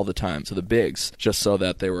all the time to the bigs, just so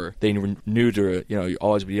that they knew to, you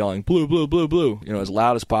always be yelling blue, blue, blue, blue, as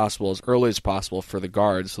loud as possible, as early as possible for the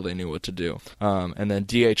guards, so they knew what to do. And then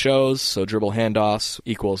DHOs, so dribble handoffs,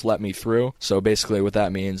 equals let me through. So basically what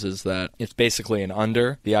that means is that it's basically an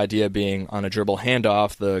under. The idea being on a dribble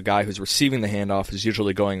handoff, the guy who's receiving the handoff is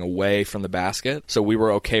usually going away from the basket. So we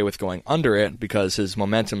were okay with going under it because his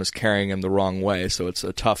momentum is carrying him the wrong way. So it's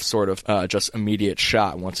a tough sort of just immediate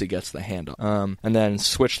shot once he gets the handoff. And then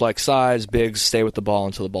switch like sides, bigs stay with the ball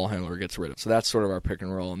until the ball handler gets rid of it. So that's sort of our pick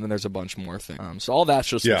and roll. And then there's a bunch more things. So all that's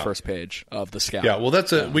just the first page of the scout. Yeah, well,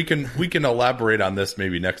 that's we can elaborate on this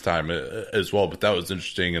maybe next time as well. But that was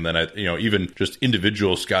interesting. And then even just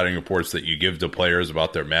individual scouting reports that you give to players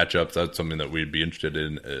about their matchups, that's something that we'd be interested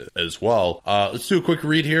in as well. Let's do a quick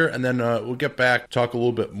read here, and then we'll get back, talk a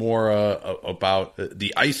little bit more about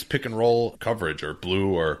the ice pick and roll coverage, or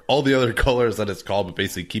blue, or all the other colors that it's called, but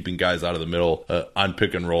basically keeping guys out of the middle on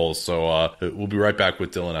pick and rolls. So we'll be right back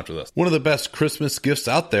with Dylan after this. One of the best Christmas gifts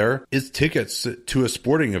out there is tickets to a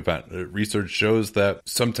sporting event. Research shows that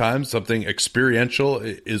sometimes something experiential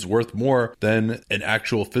is worth more than an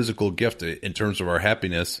actual physical gift in terms of our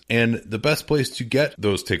happiness. And the best place to get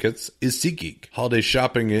those tickets is SeatGeek. Holiday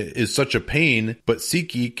shopping is such a pain, but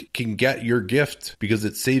SeatGeek can get your gift because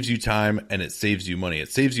it saves you time and it saves you money.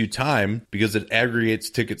 It saves you time because it aggregates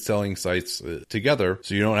ticket selling sites together,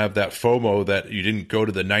 so you don't have that FOMO that you didn't go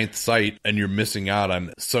to the 9th site and you're missing out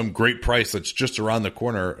on some great price that's just around the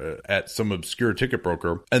corner at some obscure ticket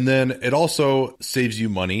broker. And then it also saves you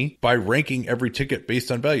money by ranking every ticket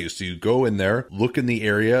based on value. So you go in there, look in the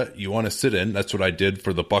area you want to sit in. That's what I did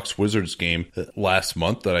for the Bucks Wizards game last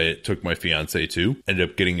month that I took my fiance to. Ended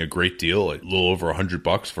up getting a great deal, a little over $100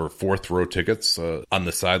 for 4th row tickets on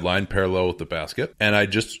the sideline parallel with the basket. And I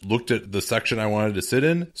just looked at the section I wanted to sit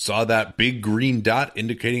in, saw that big green dot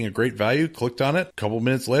indicating a great value, clicked on it. A couple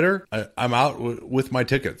minutes later, I'm out with my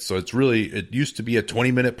tickets. So it used to be a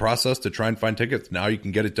 20-minute process to try and find tickets. Now you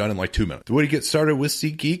can get it done in like 2 minutes. The way to get started with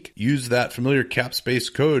SeatGeek, use that familiar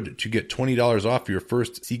CapSpace code to get $20 off your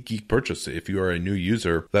first SeatGeek purchase. If you are a new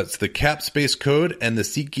user, that's the CapSpace code and the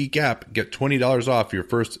SeatGeek app. Get $20 off your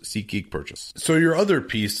first SeatGeek purchase. So your other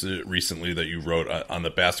piece recently that you wrote on the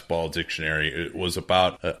Basketball Dictionary was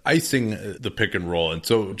about icing the pick and roll. And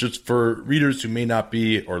so just for readers who may not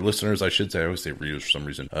be, or listeners, I should say, I always say readers for some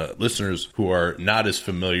reason, listeners who are not as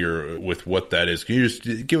familiar with what that is, can you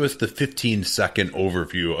just give us the 15-second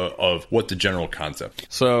overview of what the general concept is?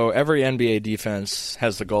 So every NBA defense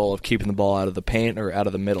has the goal of keeping the ball out of the paint or out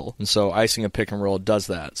of the middle. And so icing a pick and roll does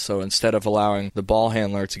that. So instead of allowing the ball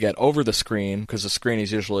handler to get over the screen, because the screen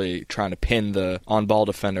is usually trying to pin the on-ball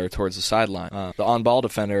defender towards the sideline, the on-ball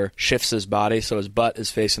defender shifts his body so his butt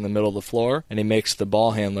is facing the middle of the floor, and he makes the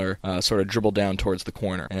ball handler sort of dribble down towards the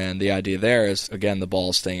corner. And the idea there is, again, the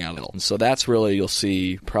ball is staying out of the middle. And so that's really, you'll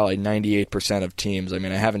see probably 98% of teams. I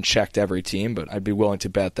mean, I haven't checked every team, but I'd be willing to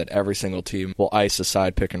bet that every single team will ice a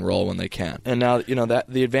side pick and roll when they can. And now, that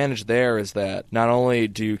the advantage there is that not only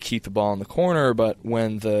do you keep the ball in the corner, but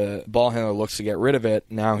when the ball handler looks to get rid of it,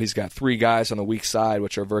 now he's got 3 guys on the weak side,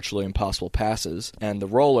 which are virtually impossible passes. And the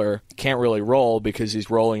roller can't really roll because he's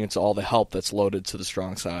rolling into all the help that's loaded to the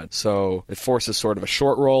strong side. So it forces sort of a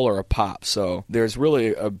short roll or a pop. So there's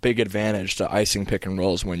really a big advantage to icing pick and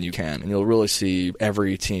rolls when you can. And you'll really see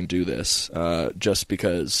every team do this just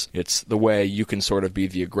because it's the way you can sort of be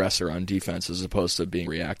the aggressor on defense as opposed to being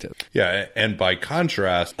reactive. Yeah, and by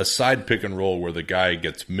contrast, a side pick and roll where the guy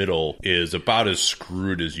gets middle is about as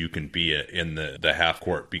screwed as you can be in the half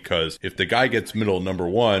court, because if the guy gets middle, number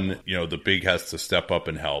one, the big has to step up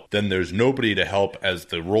and help. Then there's nobody to help as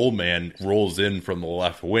the roll man rolls in from the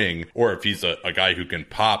left wing, or if he's a guy who can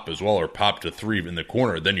pop as well or pop to 3 in the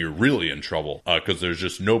corner, then you're really in in trouble because there's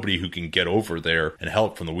just nobody who can get over there and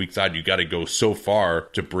help from the weak side. You got to go so far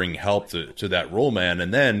to bring help to that roll man.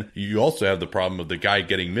 And then you also have the problem of the guy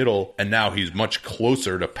getting middle, and now he's much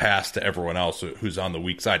closer to pass to everyone else who's on the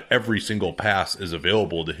weak side. Every single pass is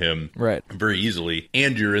available to him very easily.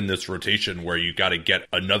 And you're in this rotation where you got to get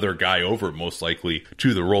another guy over, most likely,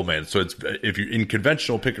 to the roll man. So it's, if you're in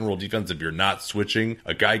conventional pick and roll defense, if you're not switching,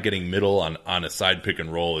 a guy getting middle on a side pick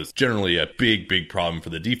and roll is generally a big problem for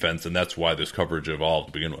the defense. And that's why this coverage evolved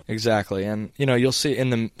to begin with. Exactly. And, you'll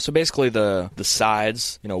see so basically the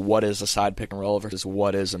sides, what is a side pick and roll versus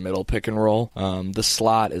what is a middle pick and roll. The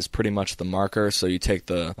slot is pretty much the marker. So you take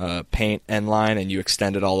the paint end line and you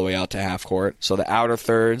extend it all the way out to half court. So the outer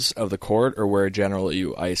thirds of the court are where generally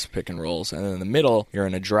you ice pick and rolls. And in the middle, you're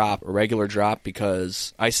in a regular drop,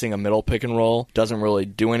 because icing a middle pick and roll doesn't really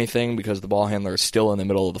do anything because the ball handler is still in the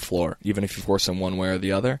middle of the floor, even if you force him one way or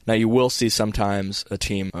the other. Now, you will see sometimes a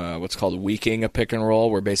team, what's called weaking a pick and roll,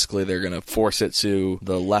 where basically they're going to force it to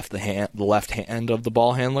the left hand of the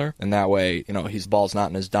ball handler, and that way, his ball's not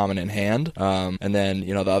in his dominant hand. And then,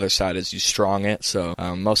 the other side is you strong it. So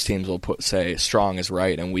most teams will say strong is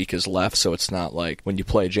right and weak is left. So it's not like when you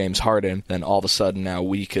play James Harden, then all of a sudden now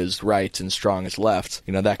weak is right and strong is left.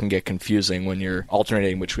 That can get confusing when you're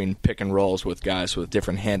alternating between pick and rolls with guys with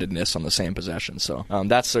different handedness on the same possession. So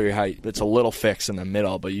that's sort of how it's a little fix in the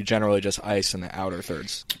middle, but you generally just ice in the outer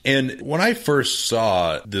thirds. And when I first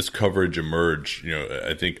saw this coverage emerge,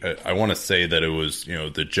 I think I want to say that it was,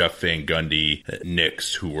 the Jeff Van Gundy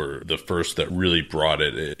Knicks who were the first that really brought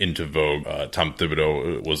it into vogue. Tom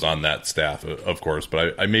Thibodeau was on that staff, of course,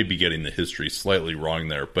 but I may be getting the history slightly wrong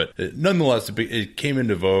there. But nonetheless, it came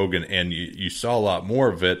into vogue, and you saw a lot more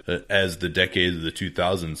of it as the decade of the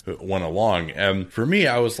 2000s went along. And for me,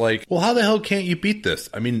 I was like, well, how the hell can't you beat this?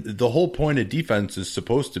 I mean, the whole point of defense is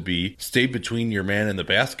supposed to be stay between your man and the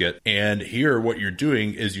basket. And here, what you're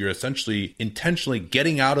doing is you're essentially intentionally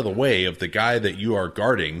getting out of the way of the guy that you are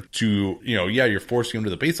guarding to, you're forcing him to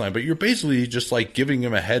the baseline, but you're basically just like giving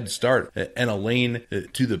him a head start and a lane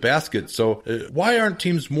to the basket. So why aren't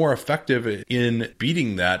teams more effective in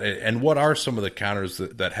beating that? And what are some of the counters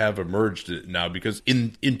that have emerged now? Because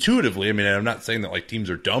intuitively, I mean, I'm not saying that like teams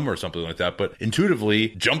are dumb or something like that, but intuitively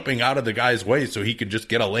jumping out of the guy's way so he can just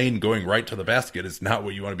get a lane going right to the basket is not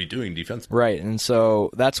what you want to be doing defensively. Right. And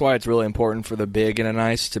so that's why it's really important for the big in an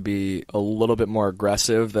ice to be a little bit more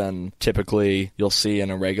aggressive than typically you'll see in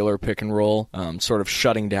a regular pick and roll, sort of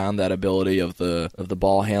shutting down that ability of the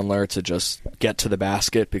ball handler to just get to the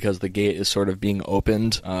basket because the gate is sort of being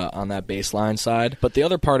opened on that baseline side. But the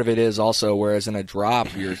other part of it is also, whereas in a drop,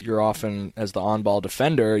 you're often, as the on-ball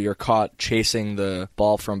defender, you're caught chasing the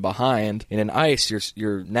ball from behind. In an ice,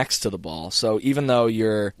 you're next to the ball. So even though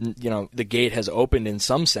the gate has opened in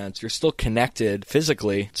some sense, you're still connected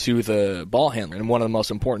physically to the ball handler. And one of the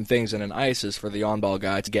most important things in an ice is for the on-ball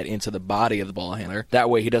guy to get into the body of the ball handler. That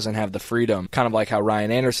way he doesn't have the freedom, kind of like how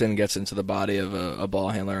Ryan Anderson gets into the body of a ball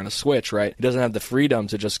handler in a switch, right? He doesn't have the freedom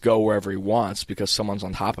to just go wherever he wants because someone's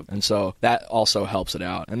on top of him. And so that also helps it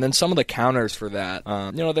out. And then some of the counters for that,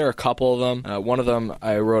 there are a couple of them. One of them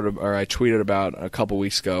I tweeted about a couple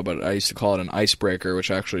weeks ago, but I used to call it an icebreaker,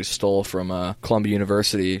 which I actually stole from Columbia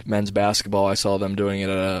University men's basketball. I saw them doing it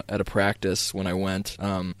at a practice when I went.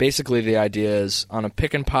 Basically, the idea is on a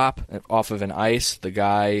pick and pop off of an ice, the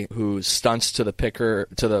guy who stunts to the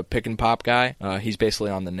pick and pop guy, he's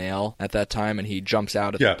basically on the nail at that time, and he jumps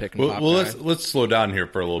out at the pick and pop guy. Well, let's slow down here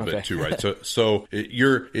for a little bit too, right? So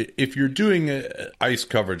if you're doing ice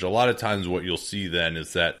coverage, a lot of times what you'll see then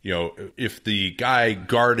is that if the guy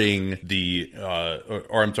guarding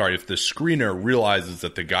if the screener realizes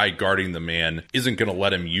that the guy guarding the man isn't going to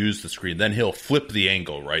let him use the screen, then he'll flip the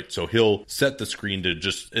angle, right? So he'll set the screen to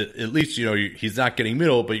just at least he's not getting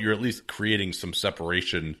middle, but you're at least creating some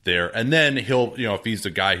separation there. And then he'll if he's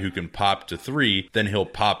a guy who can pop to three, then he'll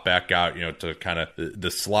pop back out to kind of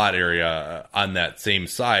the slot area on that same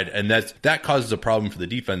side, and that causes a problem for the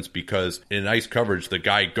defense because in ice coverage, the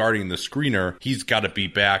guy guarding the screener, he's got to be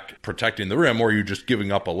back protecting the rim, or you're just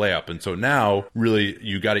giving up a layup. And so now really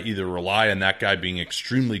you got to either rely on that guy being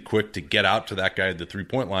extremely quick to get out to that guy at the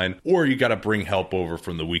 3-point line, or you got to bring help over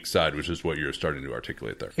from the weak side, which is what you're starting to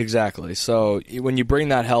articulate there. Exactly. So when you bring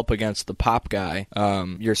that help against the pop guy,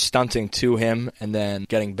 you're stunting to him and then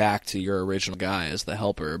getting back to your original guy as the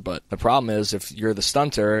helper. But the problem is if you're the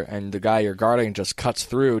stunter and the guy you're guarding just cuts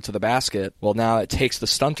through to the basket, well, now it takes the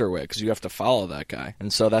stunter away because you have to follow that guy.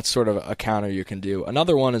 And so that's sort of a counter you can do.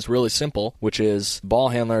 Another one is really simple, which is ball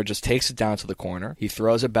handler just takes it down to the corner. He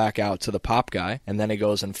throws it back out to the pop guy, and then he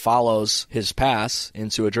goes and follows his pass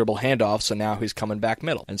into a dribble handoff, so now he's coming back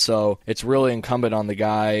middle. And so it's really incumbent on the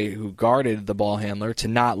guy who guarded the ball handler to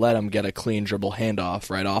not let him get a clean dribble handoff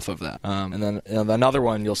right off of that. And then another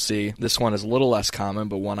one you'll see, this one is a little less common,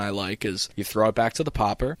 but one I like, is you throw it back to the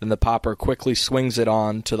popper, then the popper quickly swings it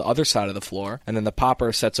on to the other side of the floor, and then the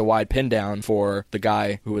popper sets a wide pin down for the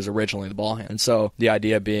guy who was originally the ball handler. And so the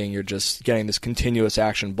idea being you're just getting this continuous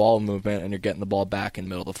action ball movement and you're getting the ball back in the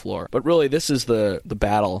middle of the floor. But really, this is the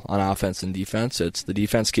battle on offense and defense. It's the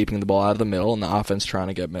defense keeping the ball out of the middle and the offense trying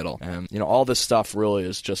to get middle. And, all this stuff really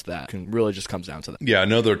is just that. It really just comes down to that. Yeah,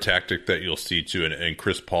 another tactic that you'll see too, and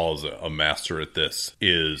Chris Paul is a master at this,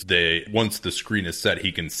 is once the screen is set,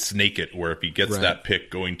 he can snake it, where if he gets that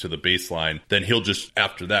pick going to the baseline, then he'll just,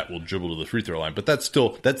 after that, will dribble to the free throw line. But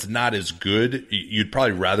that's not as good. You'd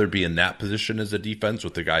probably rather be in that position as a defense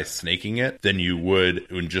with the guy snaking it than you would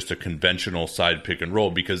in just a conventional side pick and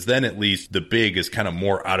roll, because then at least the big is kind of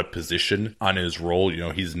more out of position on his roll.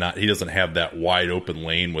 He doesn't have that wide open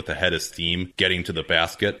lane with the head of steam getting to the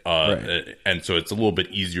basket. And so it's a little bit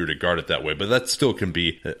easier to guard it that way, but that still can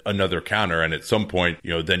be another counter. And at some point,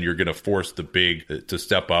 then you're going to force the big to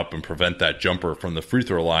step up and prevent that jumper from the free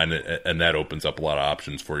throw line. And that opens up a lot of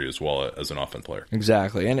options for you as well as an offense player.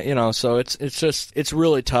 Exactly. And, so it's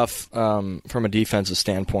really tough from a defensive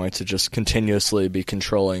standpoint to just continuously be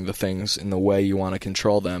controlling the things in the way you want to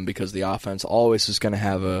control them, because the offense always is going to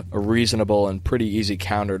have a reasonable and pretty easy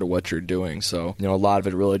counter to what you're doing. So, a lot of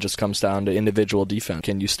it really just comes down to individual defense.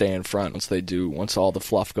 Can you stay in front once all the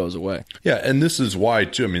fluff goes away? Yeah, and this is why,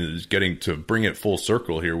 too, getting to bring it full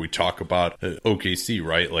circle here, we talk about OKC,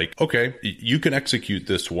 right? Like, okay, you can execute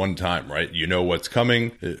this one time, right? You know what's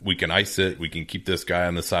coming. We can ice it. We can keep this guy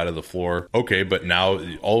on the side of the floor. Okay, but now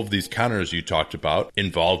all of these counters you talked about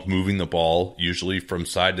involve moving the ball, usually from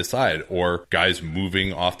side to side, or guys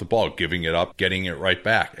moving off the ball, giving it up, getting it right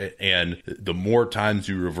back. And the more times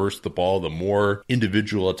you reverse the ball, the more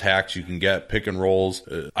individual attacks you can get, pick and rolls,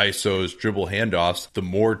 ISOs, dribble handoffs, the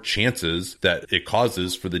more chances that it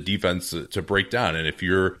causes for the defense to break down. And if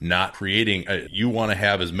you're not creating, you want to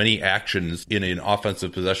have as many actions in an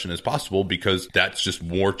offensive possession as possible, because that's just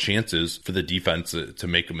more chances for the defense to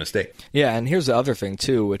make a mistake. Yeah, and here's the other thing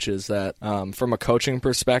too, which is that from a coaching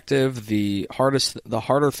perspective, the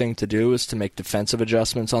harder thing to do is to make defensive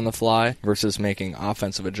adjustments on the fly versus making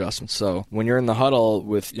offensive adjustments. So when you're in the huddle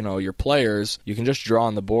with your players, you can just draw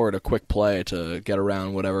on the board a quick play to get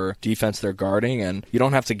around whatever defense they're guarding, and you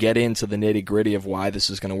don't have to get into the nitty-gritty of why this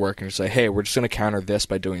is going to work and say, hey, we're just going to counter this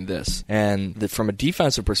by doing this. And from a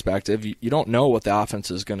defensive perspective, you don't know what the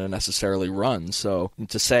offense is going to necessarily run. So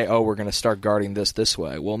to say, oh, we're going to start guarding this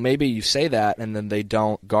way, well, maybe you say that and then they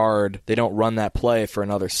don't run that play for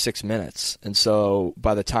another 6 minutes. And so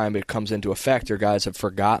by the time it comes into effect, your guys have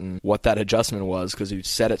forgotten what that adjustment was because you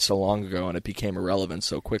said it so long ago and it became irrelevant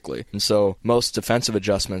so quickly. And so most defensive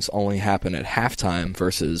adjustments only happen at halftime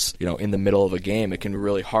versus, in the middle of a game. It can be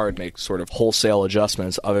really hard to make sort of wholesale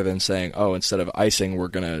adjustments other than saying, oh, instead of icing, we're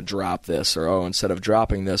going to drop this, or, oh, instead of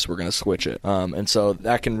dropping this, we're going to switch it. And so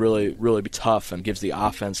that can really, really be tough and gives the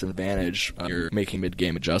offense an advantage when you're making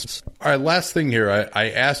mid-game adjustments. All right, last thing here.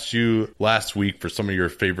 I asked you last week for some of your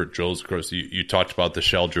favorite drills. Of course, you talked about the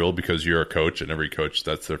shell drill because you're a coach, and every coach,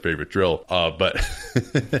 that's their favorite drill. But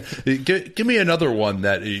give me another one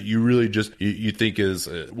that you really just you think is,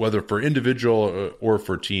 whether for individual or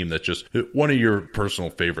for team, that's just one of your personal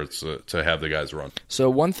favorites to have the guys run. So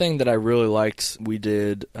one thing that I really liked we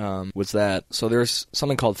did was that, so there's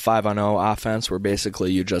something called 5-on-0 offense, where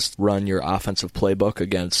basically you just run your offensive playbook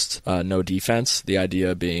against no defense. The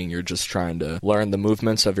idea being you're just trying to learn the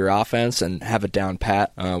movements of your offense and have it down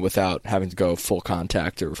pat without having to go full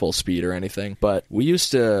contact or full speed or anything. But we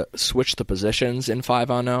used to switch the positions in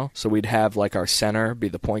 5-on-0. So we'd have like our center be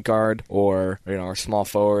the point guard, or our small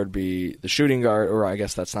forward be the shooting guard, or I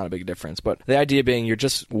guess that's not a big difference. But the idea being you're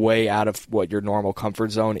just way out of what your normal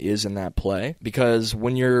comfort zone is in that play, because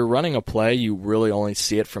when you're running a play, you really only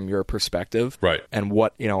see it from your perspective. Right. And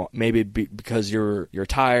what, maybe because you're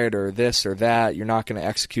tired or this or that, you're not going to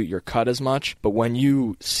execute your cut as much. But when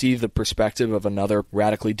you see the perspective of another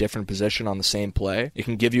radically different position on the same play, it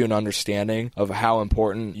can give you an understanding of how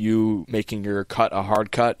important you making your cut a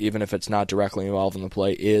hard cut, even if it's not directly involved in the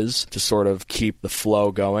play, is to sort of keep the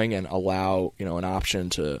flow going and allow, an option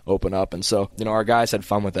to open up. And so, our guys had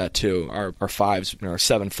fun with that too. Our fives, our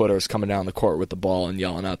 7-footers coming down the court with the ball and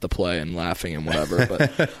yelling out the play and laughing and whatever.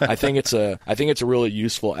 But I think it's a really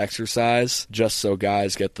useful exercise just so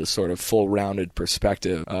guys get the sort of full rounded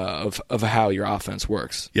perspective of how your offense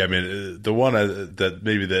works. Yeah, the one that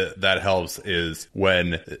maybe that helps is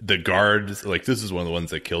when the guard, like, this is one of the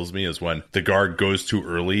ones that kills me, is when the guard goes too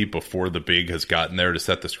early before the big has gotten there to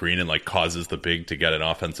set the screen and like causes the big to get an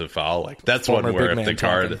offensive foul. while. Like that's Former one where big if the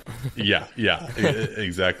man guard, talking.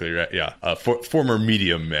 exactly right, former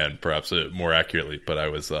medium man, perhaps more accurately. But I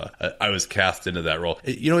was cast into that role.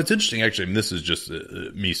 It's interesting actually. I mean, this is just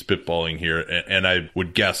me spitballing here, and I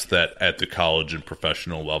would guess that at the college and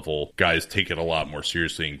professional level, guys take it a lot more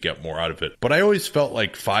seriously and get more out of it. But I always felt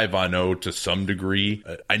like 5-on-0 to some degree.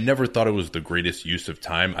 I never thought it was the greatest use of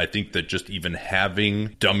time. I think that just even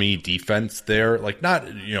having dummy defense there, like not,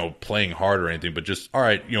 playing hard or anything, but just, all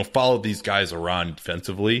right, follow these guys around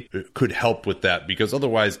defensively, it could help with that, because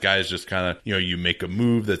otherwise guys just kind of, you make a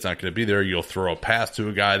move that's not going to be there. You'll throw a pass to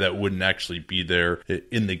a guy that wouldn't actually be there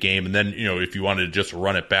in the game. And then, if you wanted to just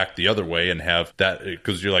run it back the other way and have that,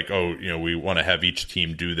 because you're like, we want to have each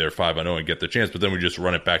team do their 5-on-0 and get the chance, but then we just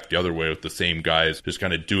run it back the other way with the same guys just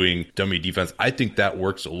kind of doing dummy defense. I think that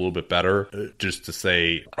works a little bit better, just to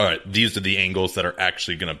say, all right, these are the angles that are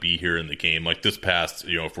actually going to be here in the game. Like this pass,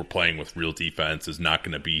 if we're playing with real defense, is not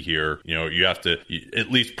going to be here. You have to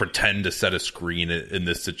at least pretend to set a screen in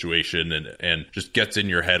this situation, and just gets in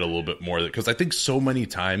your head a little bit more, because I think so many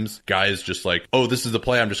times guys just like, oh, this is the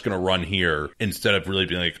play, I'm just going to run here, instead of really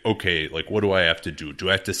being like, okay, like what do I have to do? Do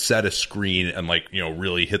I have to set a screen and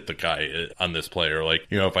really hit the guy on this play? Or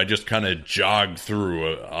if I just kind of jog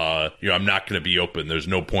through, I'm not going to be open. There's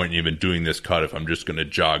no point in even doing this cut if I'm just going to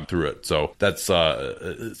jog through it. So that's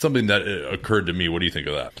something that occurred to me. What do you think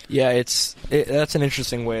of that? Yeah, that's an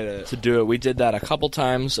interesting way to do it. We did that a couple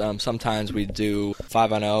times. Sometimes we do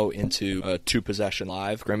 5-on-0 into a 2-possession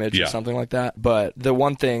live scrimmage or something like that. But the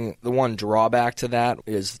one drawback to that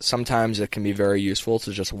is sometimes it can be very useful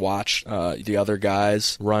to just watch the other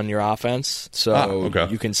guys run your offense. So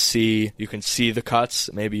you can see the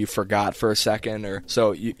cuts. Maybe you forgot for a second, or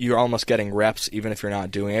so you're almost getting reps even if you're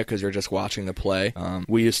not doing it, because you're just watching the play.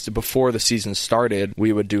 We used to, before the season started,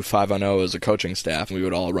 we would do 5-on-0 as a coaching staff, and we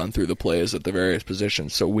would all run through the plays at the various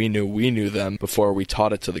positions. So we knew them before we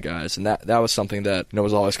taught it to the guys, and that was something that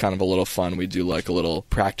was always kind of a little fun. We'd do like a little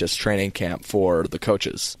practice training camp for the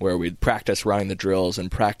coaches, where we'd practice running the drills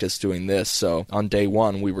and practice doing this. So on day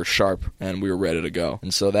one, we were sharp and we were ready to go.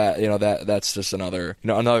 And so that's just another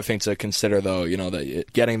thing to consider, though. That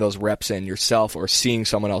getting those reps in yourself or seeing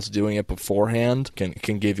someone else doing it beforehand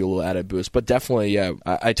can give you a little added boost. But definitely,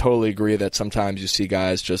 I totally agree that sometimes you see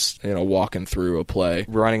guys just walking through a play,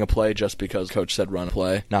 running a play just because coach said run a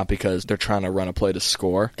play, not because they're trying to run a play to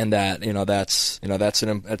score. And that's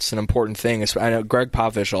an important thing. I know Greg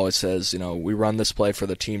Popovich always says, we run this play for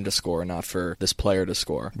the team to score, not for this player to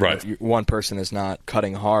score. Right. If one person is not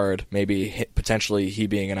cutting hard, maybe potentially he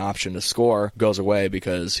being an option to score goes away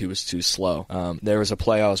because he was too slow. There was a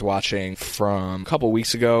play I was watching from a couple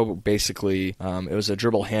weeks ago. Basically, it was a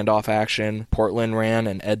dribble handoff action. Portland ran,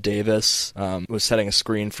 and Ed Davis was setting a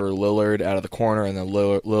screen for Lillard out of the corner, and then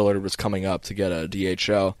Lillard was coming up to get a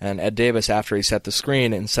DHO. And Ed Davis, after he set the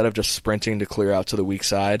screen, instead of just sprinting to clear out to the weak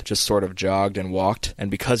side, just sort of jogged and walked. And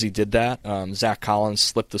because he did that, Zach Collins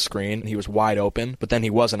slipped the screen. He was wide open, but then he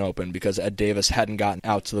wasn't open because Ed Davis hadn't gotten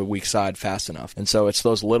out to the weak side fast enough. And so it's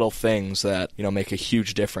those little things that make a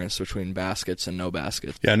huge difference between baskets and no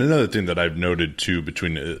baskets. Yeah, and another thing that I've noted too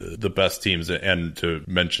between the best teams, and to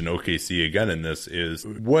mention OKC again in this, is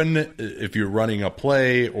if you're running a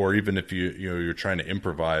play, or even if you're trying to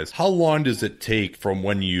improvise, how long does it take from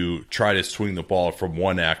when you try to swing the ball from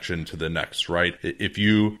one action to the next, right? If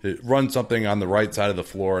you run something on the right side of the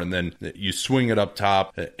floor and then you swing it up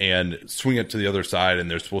top and swing it to the other side, and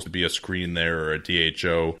there's supposed to be a screen there or a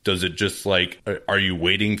DHO, does it just are you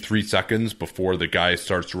waiting 3 seconds before the guy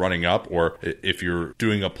starts running up? Or if you're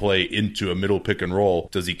doing a play into a middle pick and roll,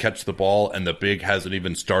 does he catch the ball and the big hasn't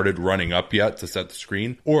even started running up yet to set the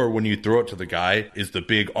screen? Or when you throw it to the guy, is the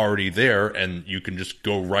big already there and you can just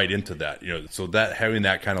go right into that? So that having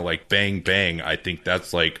that kind of bang bang, I think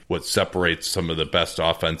that's what separates some of the best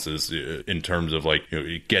offenses in terms of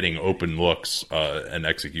getting open looks and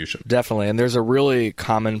execution. Definitely. And there's a really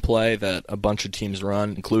common play that a bunch of teams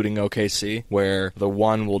run, including OKC, where the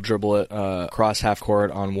one will dribble it across half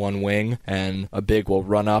court on one wing, and a big will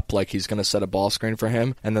run up like he's going to set a ball screen for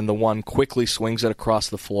him, and then the one quickly swings it across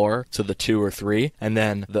the floor to the 2 or 3, and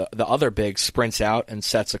then the other big sprints out and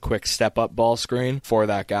sets a quick step-up ball screen for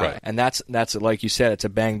that guy. Right. And that's like you said, it's a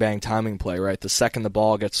bang-bang timing play, right? The second the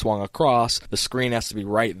ball gets swung across, the screen has to be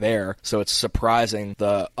right there, so it's surprising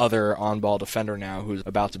the other on-ball defender now who's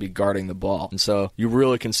about to be guarding the ball. And so you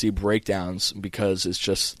really can see breakdowns because it's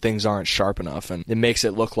just things aren't sharp enough, and it makes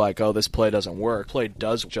it look like, oh, this play doesn't work. Play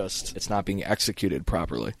does, just it's not being executed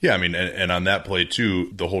properly. Yeah, I mean, and on that play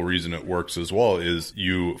too, the whole reason it works as well is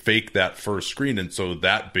you fake that first screen, and so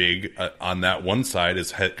that big on that one side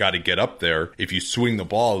has got to get up there. If you swing the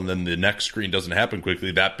ball and then the next screen doesn't happen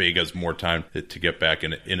quickly, that big has more time to get back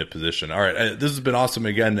in a position. All right, this has been awesome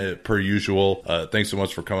again, per usual. Thanks so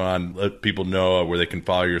much for coming on. Let people know where they can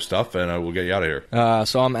follow your stuff, and we'll get you out of here.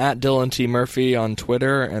 So I'm at Dylan T. Murphy on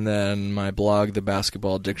Twitter, and then my blog, The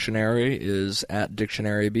Basketball Dictionary, is at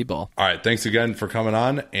Dictionary B-Ball. All right, thanks again for coming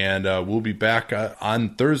on, and we'll be back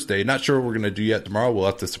on Thursday. Not sure what we're going to do yet tomorrow. We'll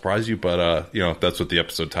have to surprise you, but that's what the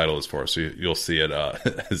episode title is for, so you'll see it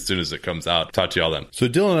as soon as it comes out. Talk to y'all then. So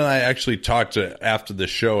Dylan and I actually talked after the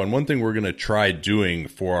show, and one thing we're going to try doing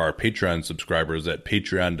for our Patreon subscribers at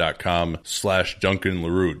patreon.com/Duncan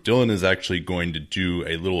LaRue. Dylan is actually going to do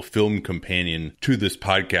a little film companion to this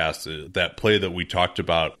podcast, that play that we talked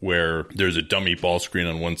about where there's a dummy ball screen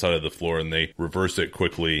on one side of the floor and they reverse it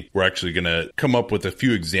quickly. We're actually going to come up with a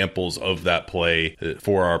few examples of that play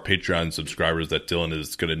for our Patreon subscribers that Dylan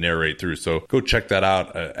is going to narrate through. So go check that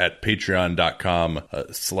out at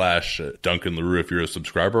patreon.com/Duncan LaRue if you're a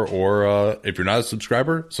subscriber, or if you're not a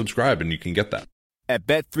subscriber, subscribe and you can get that. At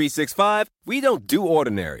Bet365, we don't do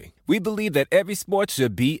ordinary. We believe that every sport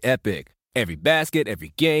should be epic. Every basket,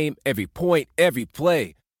 every game, every point, every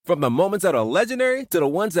play. From the moments that are legendary to the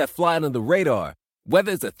ones that fly under the radar.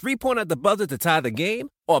 Whether it's a three-pointer at the buzzer to tie the game,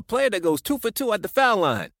 or a player that goes 2 for 2 at the foul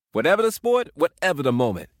line. Whatever the sport, whatever the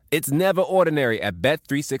moment. It's never ordinary at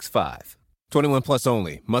Bet365. 21 plus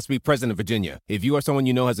only. Must be present in Virginia. If you or someone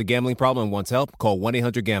you know has a gambling problem and wants help, call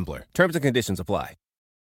 1-800-GAMBLER. Terms and conditions apply.